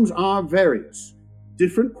problems are various.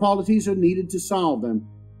 Different qualities are needed to solve them,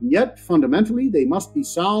 and yet fundamentally they must be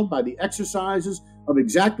solved by the exercises of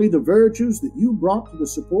exactly the virtues that you brought to the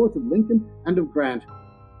support of Lincoln and of Grant.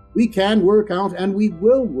 We can work out, and we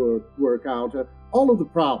will work out all of the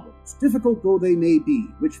problems, difficult though they may be,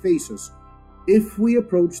 which face us, if we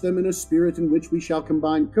approach them in a spirit in which we shall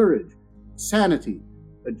combine courage, sanity,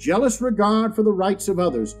 a jealous regard for the rights of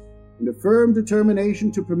others, and a firm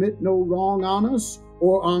determination to permit no wrong on us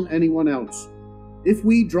or on anyone else. If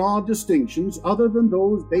we draw distinctions other than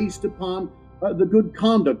those based upon the good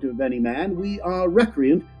conduct of any man, we are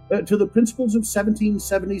recreant to the principles of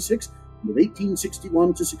 1776 and of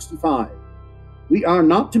 1861 to 65. We are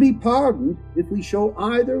not to be pardoned if we show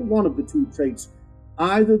either one of the two traits,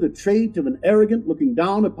 either the trait of an arrogant looking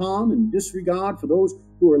down upon and disregard for those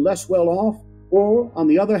who are less well off, or, on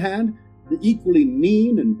the other hand, the equally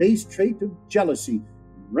mean and base trait of jealousy,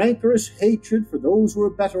 rancorous hatred for those who are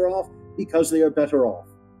better off because they are better off.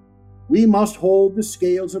 We must hold the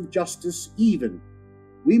scales of justice even.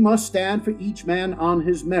 We must stand for each man on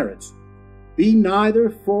his merits. Be neither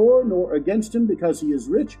for nor against him because he is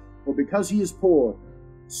rich or because he is poor.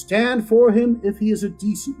 Stand for him if he is a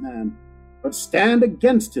decent man, but stand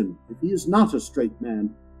against him if he is not a straight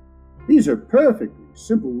man. These are perfectly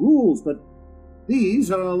simple rules, but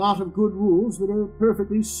these are a lot of good rules that are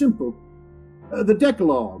perfectly simple. The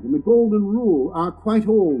Decalogue and the Golden Rule are quite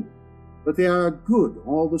old, but they are good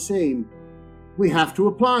all the same. We have to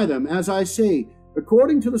apply them, as I say,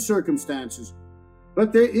 according to the circumstances.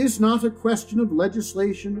 But there is not a question of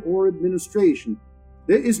legislation or administration.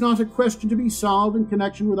 There is not a question to be solved in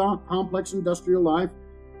connection with our complex industrial life,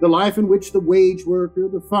 the life in which the wage worker,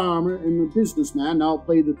 the farmer, and the businessman now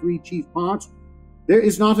play the three chief parts. There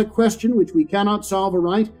is not a question which we cannot solve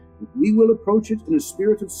aright if we will approach it in a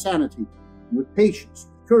spirit of sanity, with patience,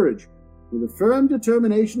 with courage, with a firm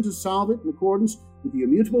determination to solve it in accordance with the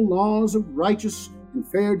immutable laws of righteous and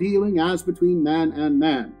fair dealing as between man and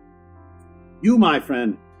man. You, my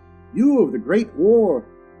friend, you of the Great War,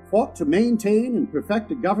 fought to maintain and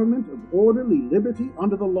perfect a government of orderly liberty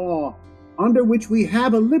under the law, under which we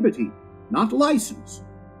have a liberty, not license,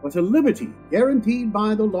 but a liberty guaranteed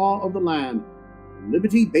by the law of the land, a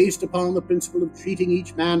liberty based upon the principle of treating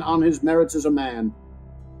each man on his merits as a man.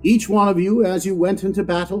 Each one of you, as you went into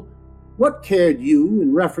battle, what cared you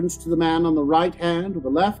in reference to the man on the right hand or the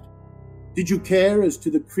left? Did you care as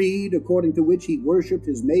to the creed according to which he worshipped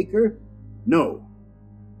his Maker? No.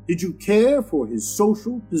 Did you care for his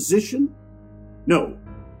social position? No.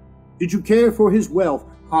 Did you care for his wealth?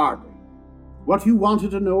 Hardly. What you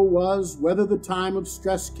wanted to know was whether the time of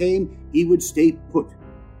stress came, he would stay put.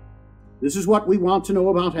 This is what we want to know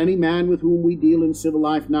about any man with whom we deal in civil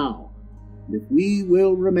life now. And if we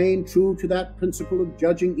will remain true to that principle of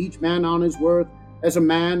judging each man on his worth as a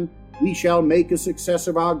man, we shall make a success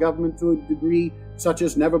of our government to a degree such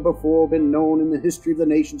as never before been known in the history of the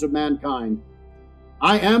nations of mankind.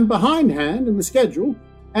 I am behindhand in the schedule,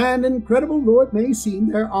 and incredible though it may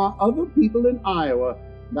seem, there are other people in Iowa,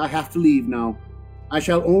 and I have to leave now. I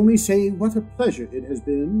shall only say what a pleasure it has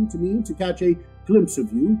been to me to catch a glimpse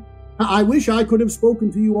of you. I wish I could have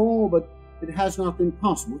spoken to you all, but it has not been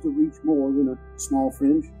possible to reach more than a small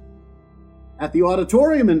fringe. At the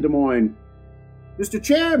auditorium in Des Moines, Mr.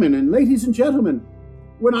 Chairman and ladies and gentlemen,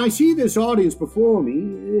 when I see this audience before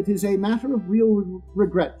me, it is a matter of real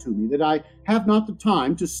regret to me that I have not the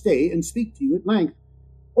time to stay and speak to you at length,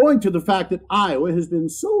 owing to the fact that Iowa has been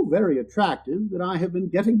so very attractive that I have been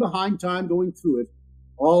getting behind time going through it.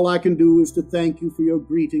 All I can do is to thank you for your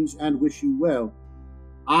greetings and wish you well.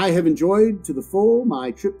 I have enjoyed to the full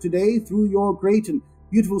my trip today through your great and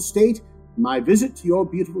beautiful state and my visit to your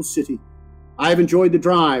beautiful city. I have enjoyed the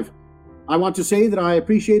drive. I want to say that I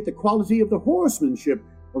appreciate the quality of the horsemanship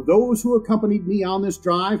of those who accompanied me on this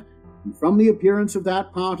drive, and from the appearance of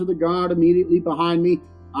that part of the guard immediately behind me,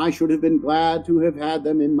 I should have been glad to have had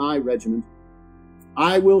them in my regiment.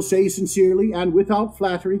 I will say sincerely and without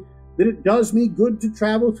flattery that it does me good to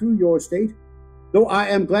travel through your state, though I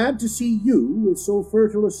am glad to see you with so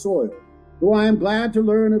fertile a soil, though I am glad to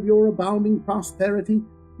learn of your abounding prosperity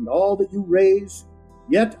and all that you raise,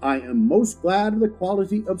 yet I am most glad of the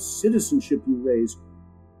quality of citizenship you raise.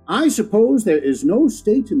 I suppose there is no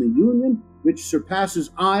state in the Union which surpasses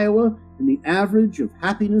Iowa in the average of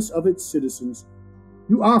happiness of its citizens.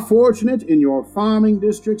 You are fortunate in your farming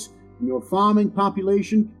districts, in your farming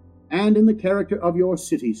population, and in the character of your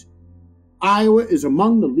cities. Iowa is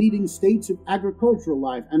among the leading states of agricultural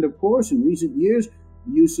life, and of course, in recent years,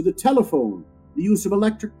 the use of the telephone, the use of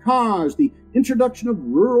electric cars, the introduction of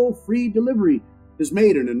rural free delivery has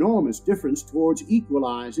made an enormous difference towards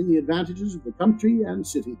equalizing the advantages of the country and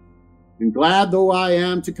city. And glad though I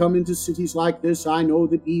am to come into cities like this, I know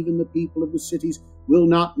that even the people of the cities will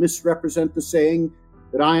not misrepresent the saying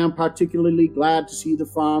that I am particularly glad to see the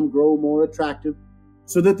farm grow more attractive,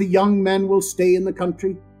 so that the young men will stay in the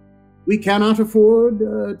country. We cannot afford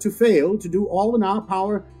to fail to do all in our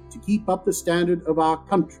power to keep up the standard of our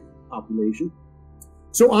country population.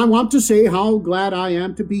 So I want to say how glad I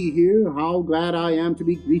am to be here, how glad I am to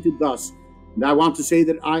be greeted thus. And I want to say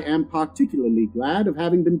that I am particularly glad of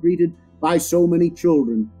having been greeted by so many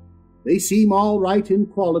children. They seem all right in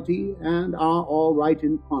quality and are all right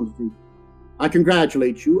in quantity. I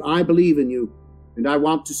congratulate you, I believe in you, and I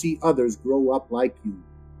want to see others grow up like you.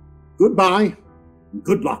 Goodbye, and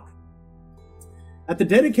good luck. At the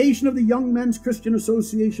dedication of the Young Men's Christian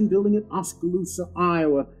Association building at Oskaloosa,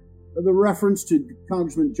 Iowa, the reference to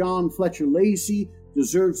Congressman John Fletcher Lacey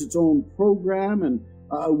deserves its own program, and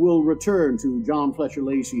will return to John Fletcher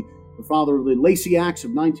Lacey, the father of the Lacey Acts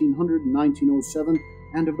of 1900 and 1907,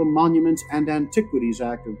 and of the Monuments and Antiquities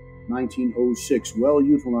Act of 1906, well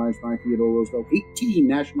utilized by Theodore Roosevelt. 18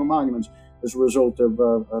 national monuments as a result of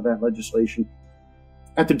that legislation.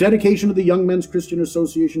 At the dedication of the Young Men's Christian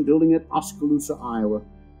Association building at Oskaloosa, Iowa.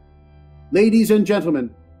 Ladies and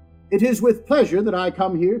gentlemen, it is with pleasure that I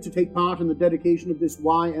come here to take part in the dedication of this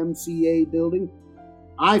YMCA building.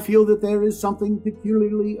 I feel that there is something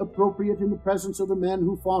peculiarly appropriate in the presence of the men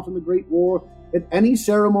who fought in the Great War at any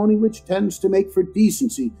ceremony which tends to make for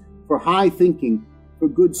decency, for high thinking, for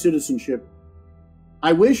good citizenship.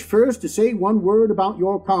 I wish first to say one word about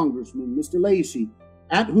your congressman, Mr. Lacey,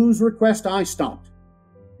 at whose request I stopped.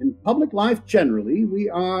 In public life generally, we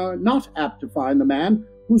are not apt to find the man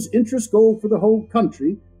whose interests go for the whole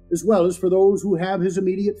country, as well as for those who have his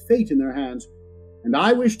immediate fate in their hands. And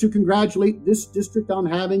I wish to congratulate this district on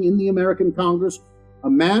having in the American Congress a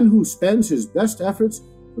man who spends his best efforts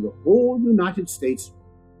for the whole United States.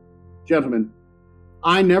 Gentlemen,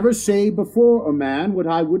 I never say before a man what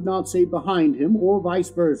I would not say behind him, or vice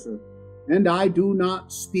versa, and I do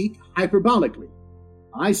not speak hyperbolically.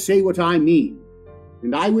 I say what I mean,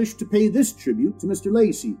 and I wish to pay this tribute to Mr.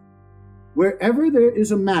 Lacey. Wherever there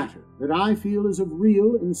is a matter that I feel is of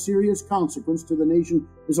real and serious consequence to the nation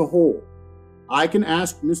as a whole, I can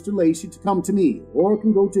ask Mr. Lacey to come to me, or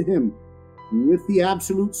can go to him, with the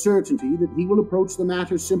absolute certainty that he will approach the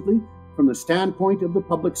matter simply from the standpoint of the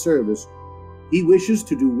public service. He wishes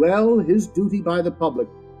to do well his duty by the public,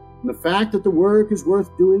 and the fact that the work is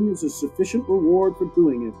worth doing is a sufficient reward for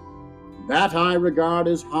doing it. That I regard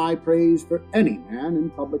as high praise for any man in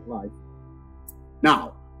public life.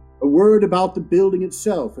 Now, a word about the building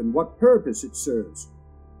itself and what purpose it serves.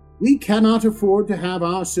 We cannot afford to have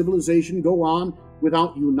our civilization go on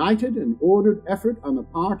without united and ordered effort on the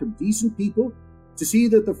part of decent people to see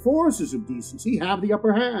that the forces of decency have the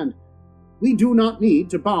upper hand. We do not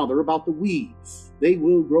need to bother about the weeds. They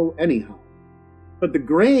will grow anyhow. But the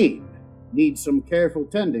grain needs some careful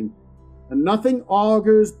tending, and nothing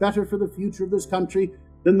augurs better for the future of this country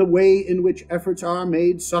than the way in which efforts are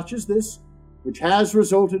made such as this, which has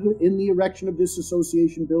resulted in the erection of this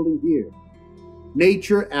association building here.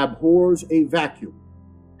 Nature abhors a vacuum,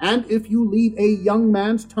 and if you leave a young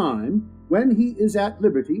man's time, when he is at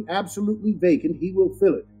liberty, absolutely vacant, he will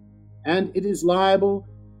fill it, and it is liable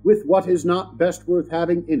with what is not best worth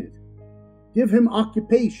having in it. Give him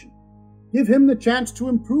occupation. Give him the chance to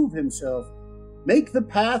improve himself. Make the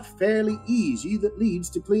path fairly easy that leads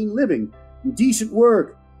to clean living and decent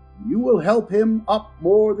work. You will help him up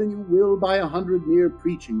more than you will by 100 mere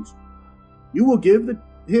preachings. You will give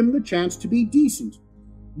him the chance to be decent.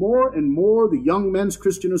 More and more, the Young Men's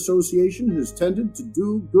Christian Association has tended to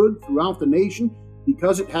do good throughout the nation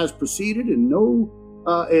because it has proceeded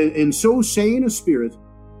in so sane a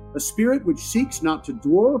spirit which seeks not to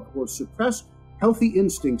dwarf or suppress healthy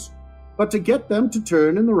instincts, but to get them to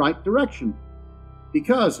turn in the right direction.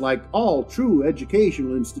 Because, like all true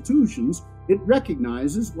educational institutions, it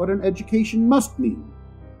recognizes what an education must mean.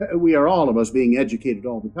 We are all of us being educated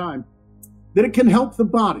all the time. That it can help the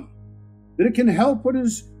body. That it can help what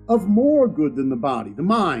is of more good than the body, the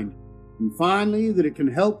mind. And finally, that it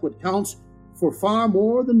can help what counts for far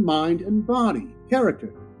more than mind and body,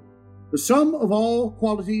 character. The sum of all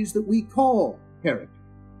qualities that we call character.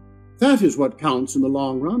 That is what counts in the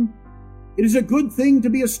long run. It is a good thing to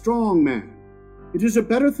be a strong man. It is a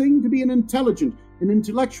better thing to be an intelligent and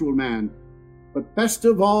intellectual man. But best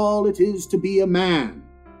of all, it is to be a man,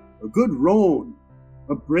 a good roan,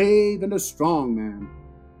 a brave and a strong man.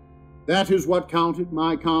 That is what counted,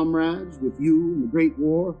 my comrades, with you in the Great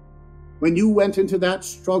War. When you went into that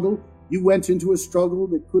struggle, you went into a struggle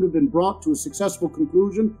that could have been brought to a successful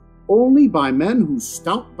conclusion only by men whose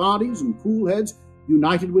stout bodies and cool heads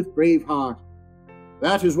united with brave heart.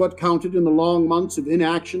 That is what counted in the long months of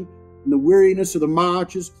inaction, in the weariness of the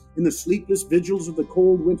marches, in the sleepless vigils of the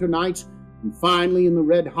cold winter nights, and finally in the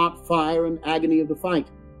red-hot fire and agony of the fight.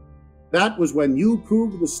 That was when you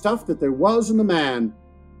proved the stuff that there was in the man.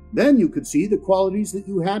 Then you could see the qualities that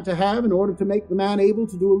you had to have in order to make the man able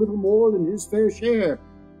to do a little more than his fair share.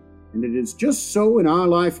 And it is just so in our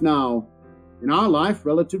life now, in our life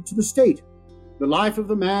relative to the state, the life of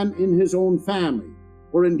the man in his own family,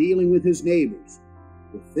 or in dealing with his neighbors.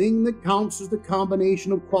 The thing that counts is the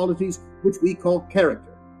combination of qualities which we call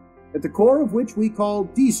character, at the core of which we call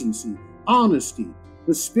decency, honesty,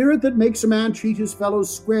 the spirit that makes a man treat his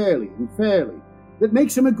fellows squarely and fairly, that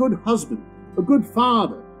makes him a good husband, a good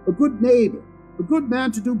father, a good neighbor, a good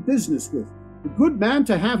man to do business with, a good man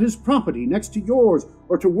to have his property next to yours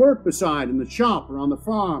or to work beside in the shop or on the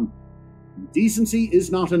farm. And decency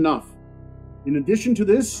is not enough. In addition to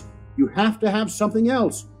this, you have to have something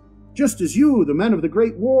else, just as you, the men of the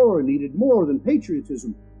Great War, needed more than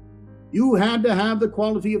patriotism. You had to have the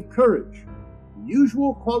quality of courage, the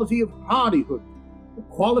usual quality of hardihood, the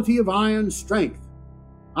quality of iron strength.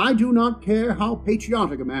 I do not care how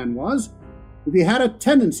patriotic a man was. If he had a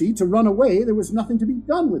tendency to run away, there was nothing to be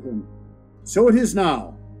done with him. So it is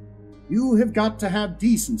now. You have got to have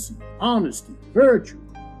decency, honesty, virtue,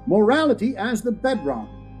 morality as the bedrock.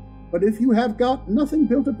 But if you have got nothing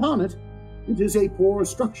built upon it, it is a poor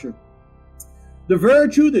structure. The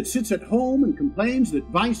virtue that sits at home and complains that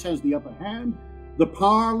vice has the upper hand, the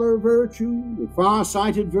parlor virtue, the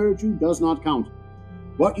far-sighted virtue, does not count.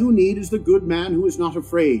 What you need is the good man who is not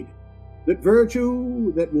afraid, that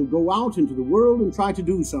virtue that will go out into the world and try to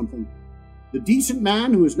do something, the decent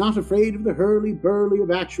man who is not afraid of the hurly-burly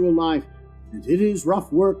of actual life, and it is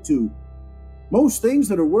rough work too. Most things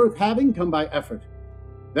that are worth having come by effort.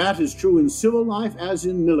 That is true in civil life as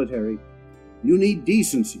in military. You need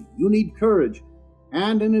decency, you need courage,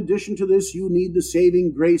 and in addition to this, you need the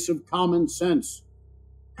saving grace of common sense.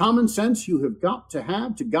 Common sense you have got to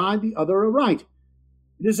have to guide the other aright.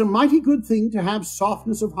 It is a mighty good thing to have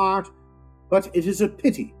softness of heart, but it is a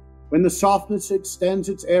pity when the softness extends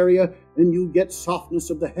its area and you get softness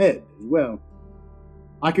of the head as well.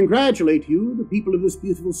 I congratulate you, the people of this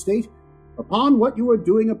beautiful state, upon what you are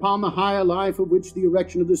doing upon the higher life of which the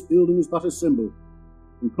erection of this building is but a symbol.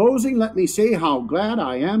 In closing, let me say how glad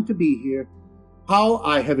I am to be here, how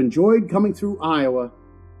I have enjoyed coming through Iowa.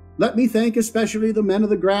 Let me thank especially the men of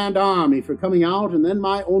the Grand Army for coming out, and then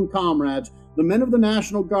my own comrades, the men of the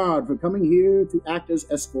National Guard, for coming here to act as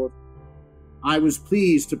escort. I was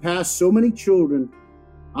pleased to pass so many children.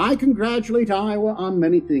 I congratulate Iowa on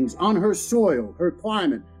many things, on her soil, her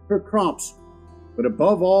climate, her crops, but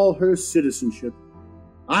above all her citizenship.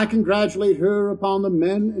 I congratulate her upon the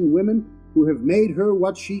men and women who have made her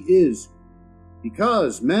what she is.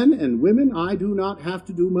 Because, men and women, I do not have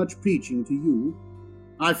to do much preaching to you.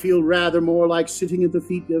 I feel rather more like sitting at the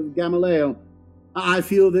feet of Gamaliel. I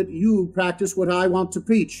feel that you practice what I want to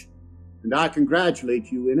preach, and I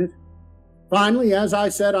congratulate you in it. Finally, as I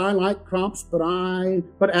said, I like crops, but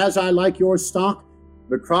as I like your stock,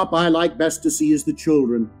 the crop I like best to see is the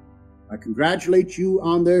children. I congratulate you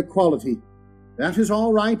on their quality. That is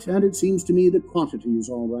all right, and it seems to me the quantity is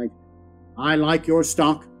all right. I like your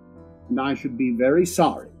stock, and I should be very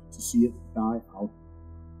sorry to see it die out.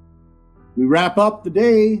 We wrap up the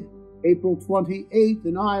day, April 28th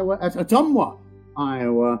in Iowa, at Ottumwa,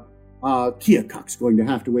 Iowa. Keokuk's going to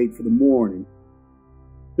have to wait for the morning.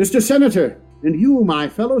 Mr. Senator, and you, my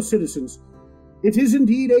fellow citizens, it is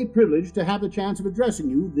indeed a privilege to have the chance of addressing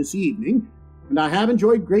you this evening, and I have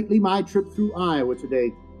enjoyed greatly my trip through Iowa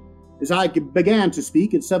today. As I began to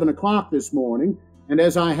speak at 7 o'clock this morning, and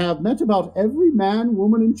as I have met about every man,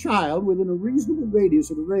 woman, and child within a reasonable radius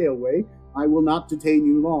of the railway, I will not detain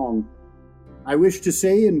you long. I wish to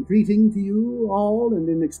say in greeting to you all, and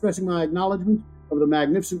in expressing my acknowledgment of the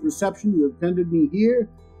magnificent reception you have tendered me here,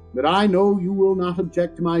 that I know you will not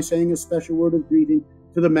object to my saying a special word of greeting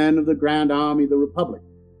to the men of the Grand Army of the Republic,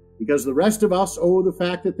 because the rest of us owe the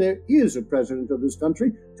fact that there is a president of this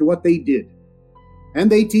country to what they did.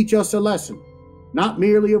 And they teach us a lesson, not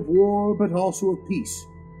merely of war, but also of peace.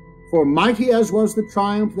 For mighty as was the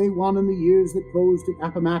triumph they won in the years that closed at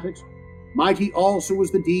Appomattox, mighty also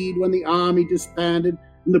was the deed when the army disbanded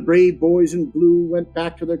and the brave boys in blue went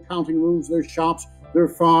back to their counting rooms, their shops, their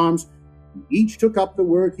farms, and each took up the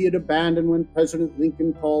work he had abandoned when President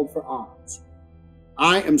Lincoln called for arms.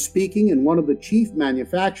 I am speaking in one of the chief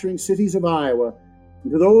manufacturing cities of Iowa,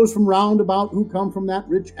 and to those from round about who come from that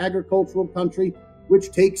rich agricultural country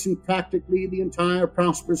which takes in practically the entire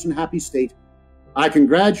prosperous and happy state, I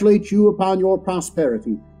congratulate you upon your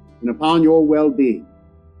prosperity and upon your well-being.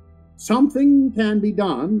 Something can be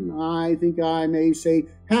done, I think I may say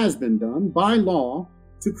has been done, by law,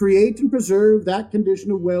 to create and preserve that condition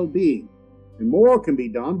of well-being. and more can be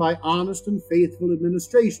done by honest and faithful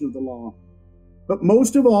administration of the law. But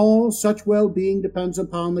most of all, such well-being depends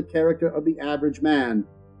upon the character of the average man.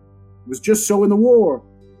 It was just so in the war.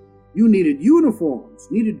 You needed uniforms,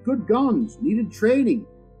 needed good guns, needed training,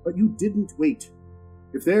 but you didn't wait.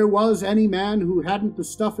 If there was any man who hadn't the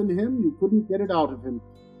stuff in him, you couldn't get it out of him.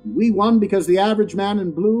 And we won because the average man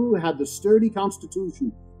in blue had the sturdy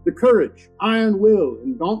constitution, the courage, iron will,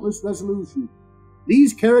 and dauntless resolution.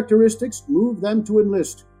 These characteristics moved them to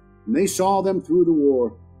enlist, and they saw them through the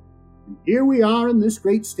war. And here we are in this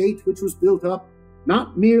great state which was built up,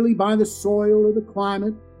 not merely by the soil or the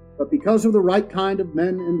climate, but because of the right kind of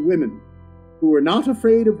men and women, who were not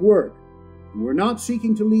afraid of work, who were not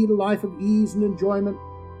seeking to lead a life of ease and enjoyment,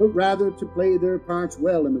 but rather to play their parts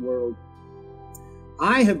well in the world.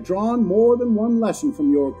 I have drawn more than one lesson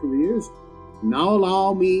from your careers, and now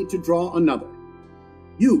allow me to draw another.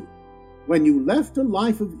 You, when you left a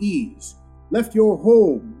life of ease, left your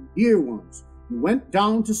home, dear ones, and went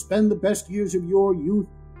down to spend the best years of your youth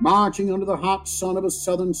marching under the hot sun of a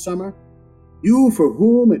southern summer, you for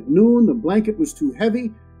whom at noon the blanket was too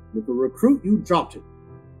heavy, with a recruit you dropped it,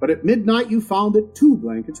 but at midnight you found that 2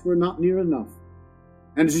 blankets were not near enough.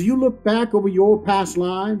 And as you look back over your past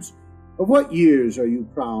lives, of what years are you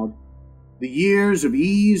proud? The years of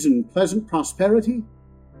ease and pleasant prosperity?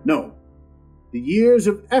 No. The years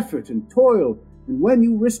of effort and toil, and when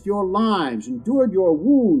you risked your lives, endured your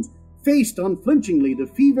wounds, faced unflinchingly the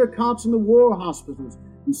fever cots and the war hospitals,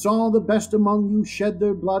 and saw the best among you shed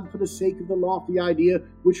their blood for the sake of the lofty idea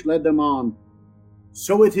which led them on.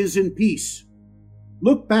 So it is in peace.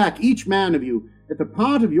 Look back, each man of you, at the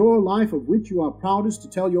part of your life of which you are proudest to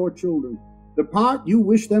tell your children, the part you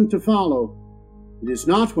wish them to follow. It is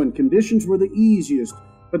not when conditions were the easiest,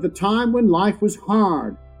 but the time when life was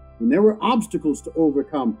hard, when there were obstacles to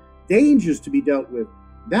overcome, dangers to be dealt with.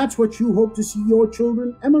 That's what you hope to see your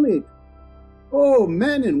children emulate. Oh,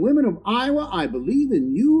 men and women of Iowa, I believe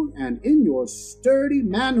in you and in your sturdy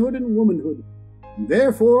manhood and womanhood. And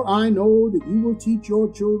therefore, I know that you will teach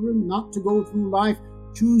your children not to go through life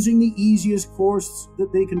choosing the easiest course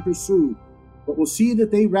that they can pursue, but will see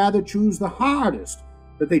that they rather choose the hardest,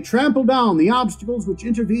 that they trample down the obstacles which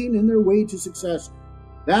intervene in their way to success.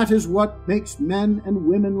 That is what makes men and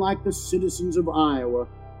women like the citizens of Iowa.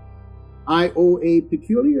 I owe a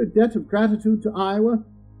peculiar debt of gratitude to Iowa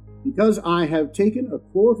because I have taken a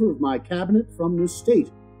quarter of my cabinet from this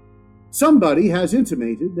state. Somebody has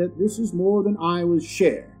intimated that this is more than Iowa's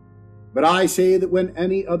share, but I say that when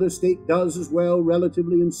any other state does as well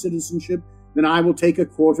relatively in citizenship, then I will take a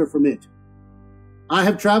quarter from it. I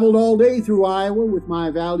have traveled all day through Iowa with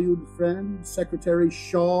my valued friend, Secretary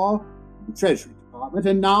Shaw of the Treasury Department,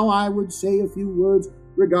 and now I would say a few words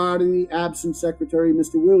regarding the absent Secretary,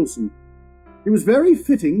 Mr. Wilson. It was very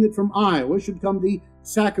fitting that from Iowa should come the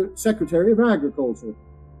Secretary of Agriculture,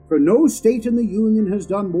 for no state in the Union has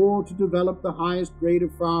done more to develop the highest grade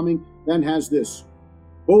of farming than has this.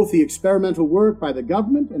 Both the experimental work by the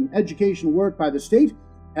government and educational work by the state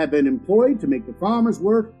have been employed to make the farmer's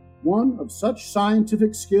work one of such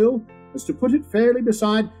scientific skill as to put it fairly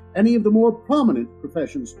beside any of the more prominent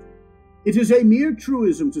professions. It is a mere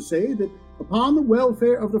truism to say that upon the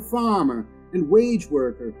welfare of the farmer and wage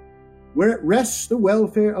worker, where it rests the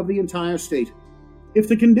welfare of the entire state. If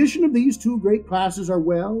the condition of these 2 great classes are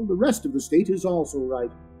well, the rest of the state is also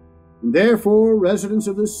right. And therefore, residents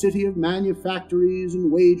of this city of manufactories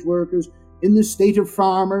and wage workers, in this state of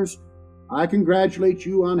farmers, I congratulate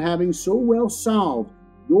you on having so well solved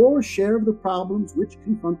your share of the problems which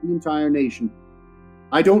confront the entire nation.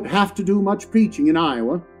 I don't have to do much preaching in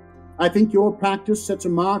Iowa. I think your practice sets a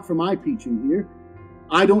mark for my preaching here.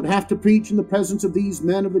 I don't have to preach in the presence of these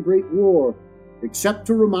men of the Great War, except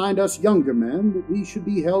to remind us younger men that we should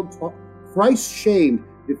be held thrice shamed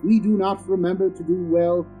if we do not remember to do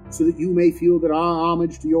well, so that you may feel that our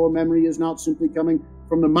homage to your memory is not simply coming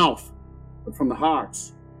from the mouth, but from the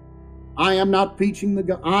hearts. I am not preaching the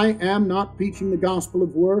gospel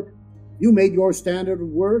of work. You made your standard of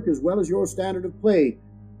work as well as your standard of play.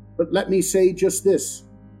 But let me say just this.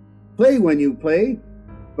 Play when you play,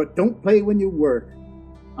 but don't play when you work.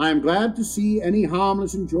 I am glad to see any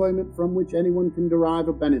harmless enjoyment from which anyone can derive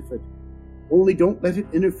a benefit. Only don't let it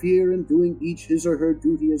interfere in doing each his or her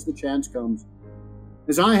duty as the chance comes.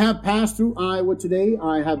 As I have passed through Iowa today,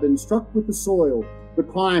 I have been struck with the soil, the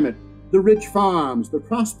climate, the rich farms, the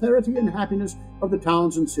prosperity and happiness of the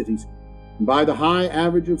towns and cities, and by the high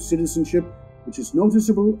average of citizenship which is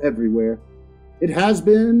noticeable everywhere. It has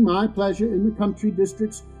been my pleasure in the country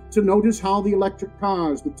districts to notice how the electric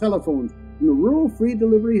cars, the telephones, and the rural free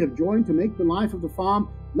delivery have joined to make the life of the farm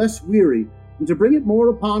less weary and to bring it more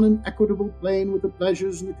upon an equitable plane with the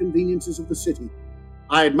pleasures and the conveniences of the city.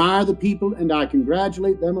 I admire the people, and I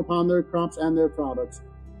congratulate them upon their crops and their products.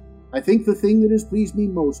 I think the thing that has pleased me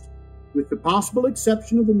most, with the possible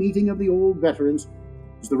exception of the meeting of the old veterans,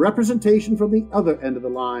 is the representation from the other end of the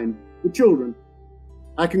line, the children.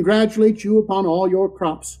 I congratulate you upon all your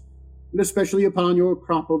crops, and especially upon your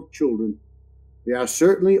crop of children. They are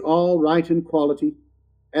certainly all right in quality,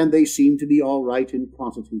 and they seem to be all right in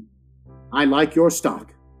quantity. I like your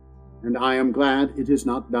stock, and I am glad it is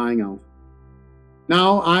not dying out.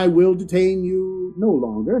 Now I will detain you no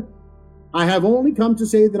longer. I have only come to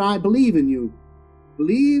say that I believe in you,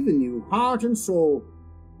 heart and soul,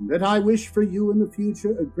 and that I wish for you in the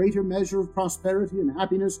future a greater measure of prosperity and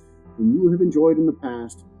happiness than you have enjoyed in the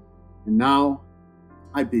past. And now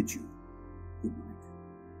I bid you good night.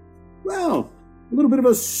 Well, a little bit of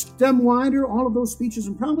a stem winder, all of those speeches,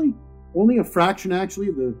 and probably only a fraction, actually,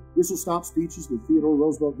 of the whistle-stop speeches that Theodore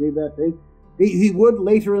Roosevelt gave that day. He would,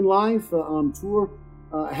 later in life, on tour,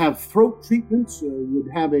 have throat treatments,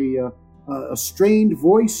 would have a strained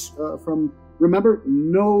voice from, remember,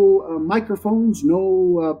 no microphones,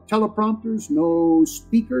 no teleprompters, no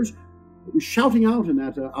speakers. He was shouting out in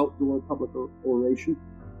that outdoor public oration.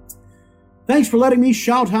 Thanks for letting me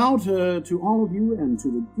shout out to all of you and to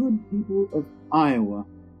the good people of Iowa.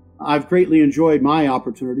 I've greatly enjoyed my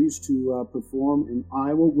opportunities to perform in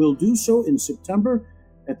Iowa. We'll do so in September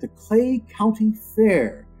at the Clay County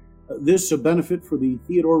Fair. This a benefit for the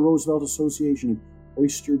Theodore Roosevelt Association of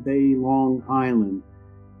Oyster Bay, Long Island.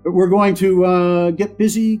 But we're going to get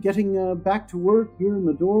busy getting back to work here in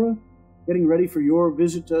Medora, getting ready for your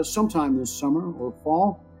visit sometime this summer or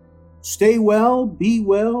fall. Stay well, be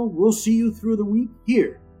well. We'll see you through the week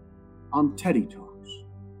here on Teddy Talks.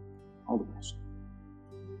 All the best.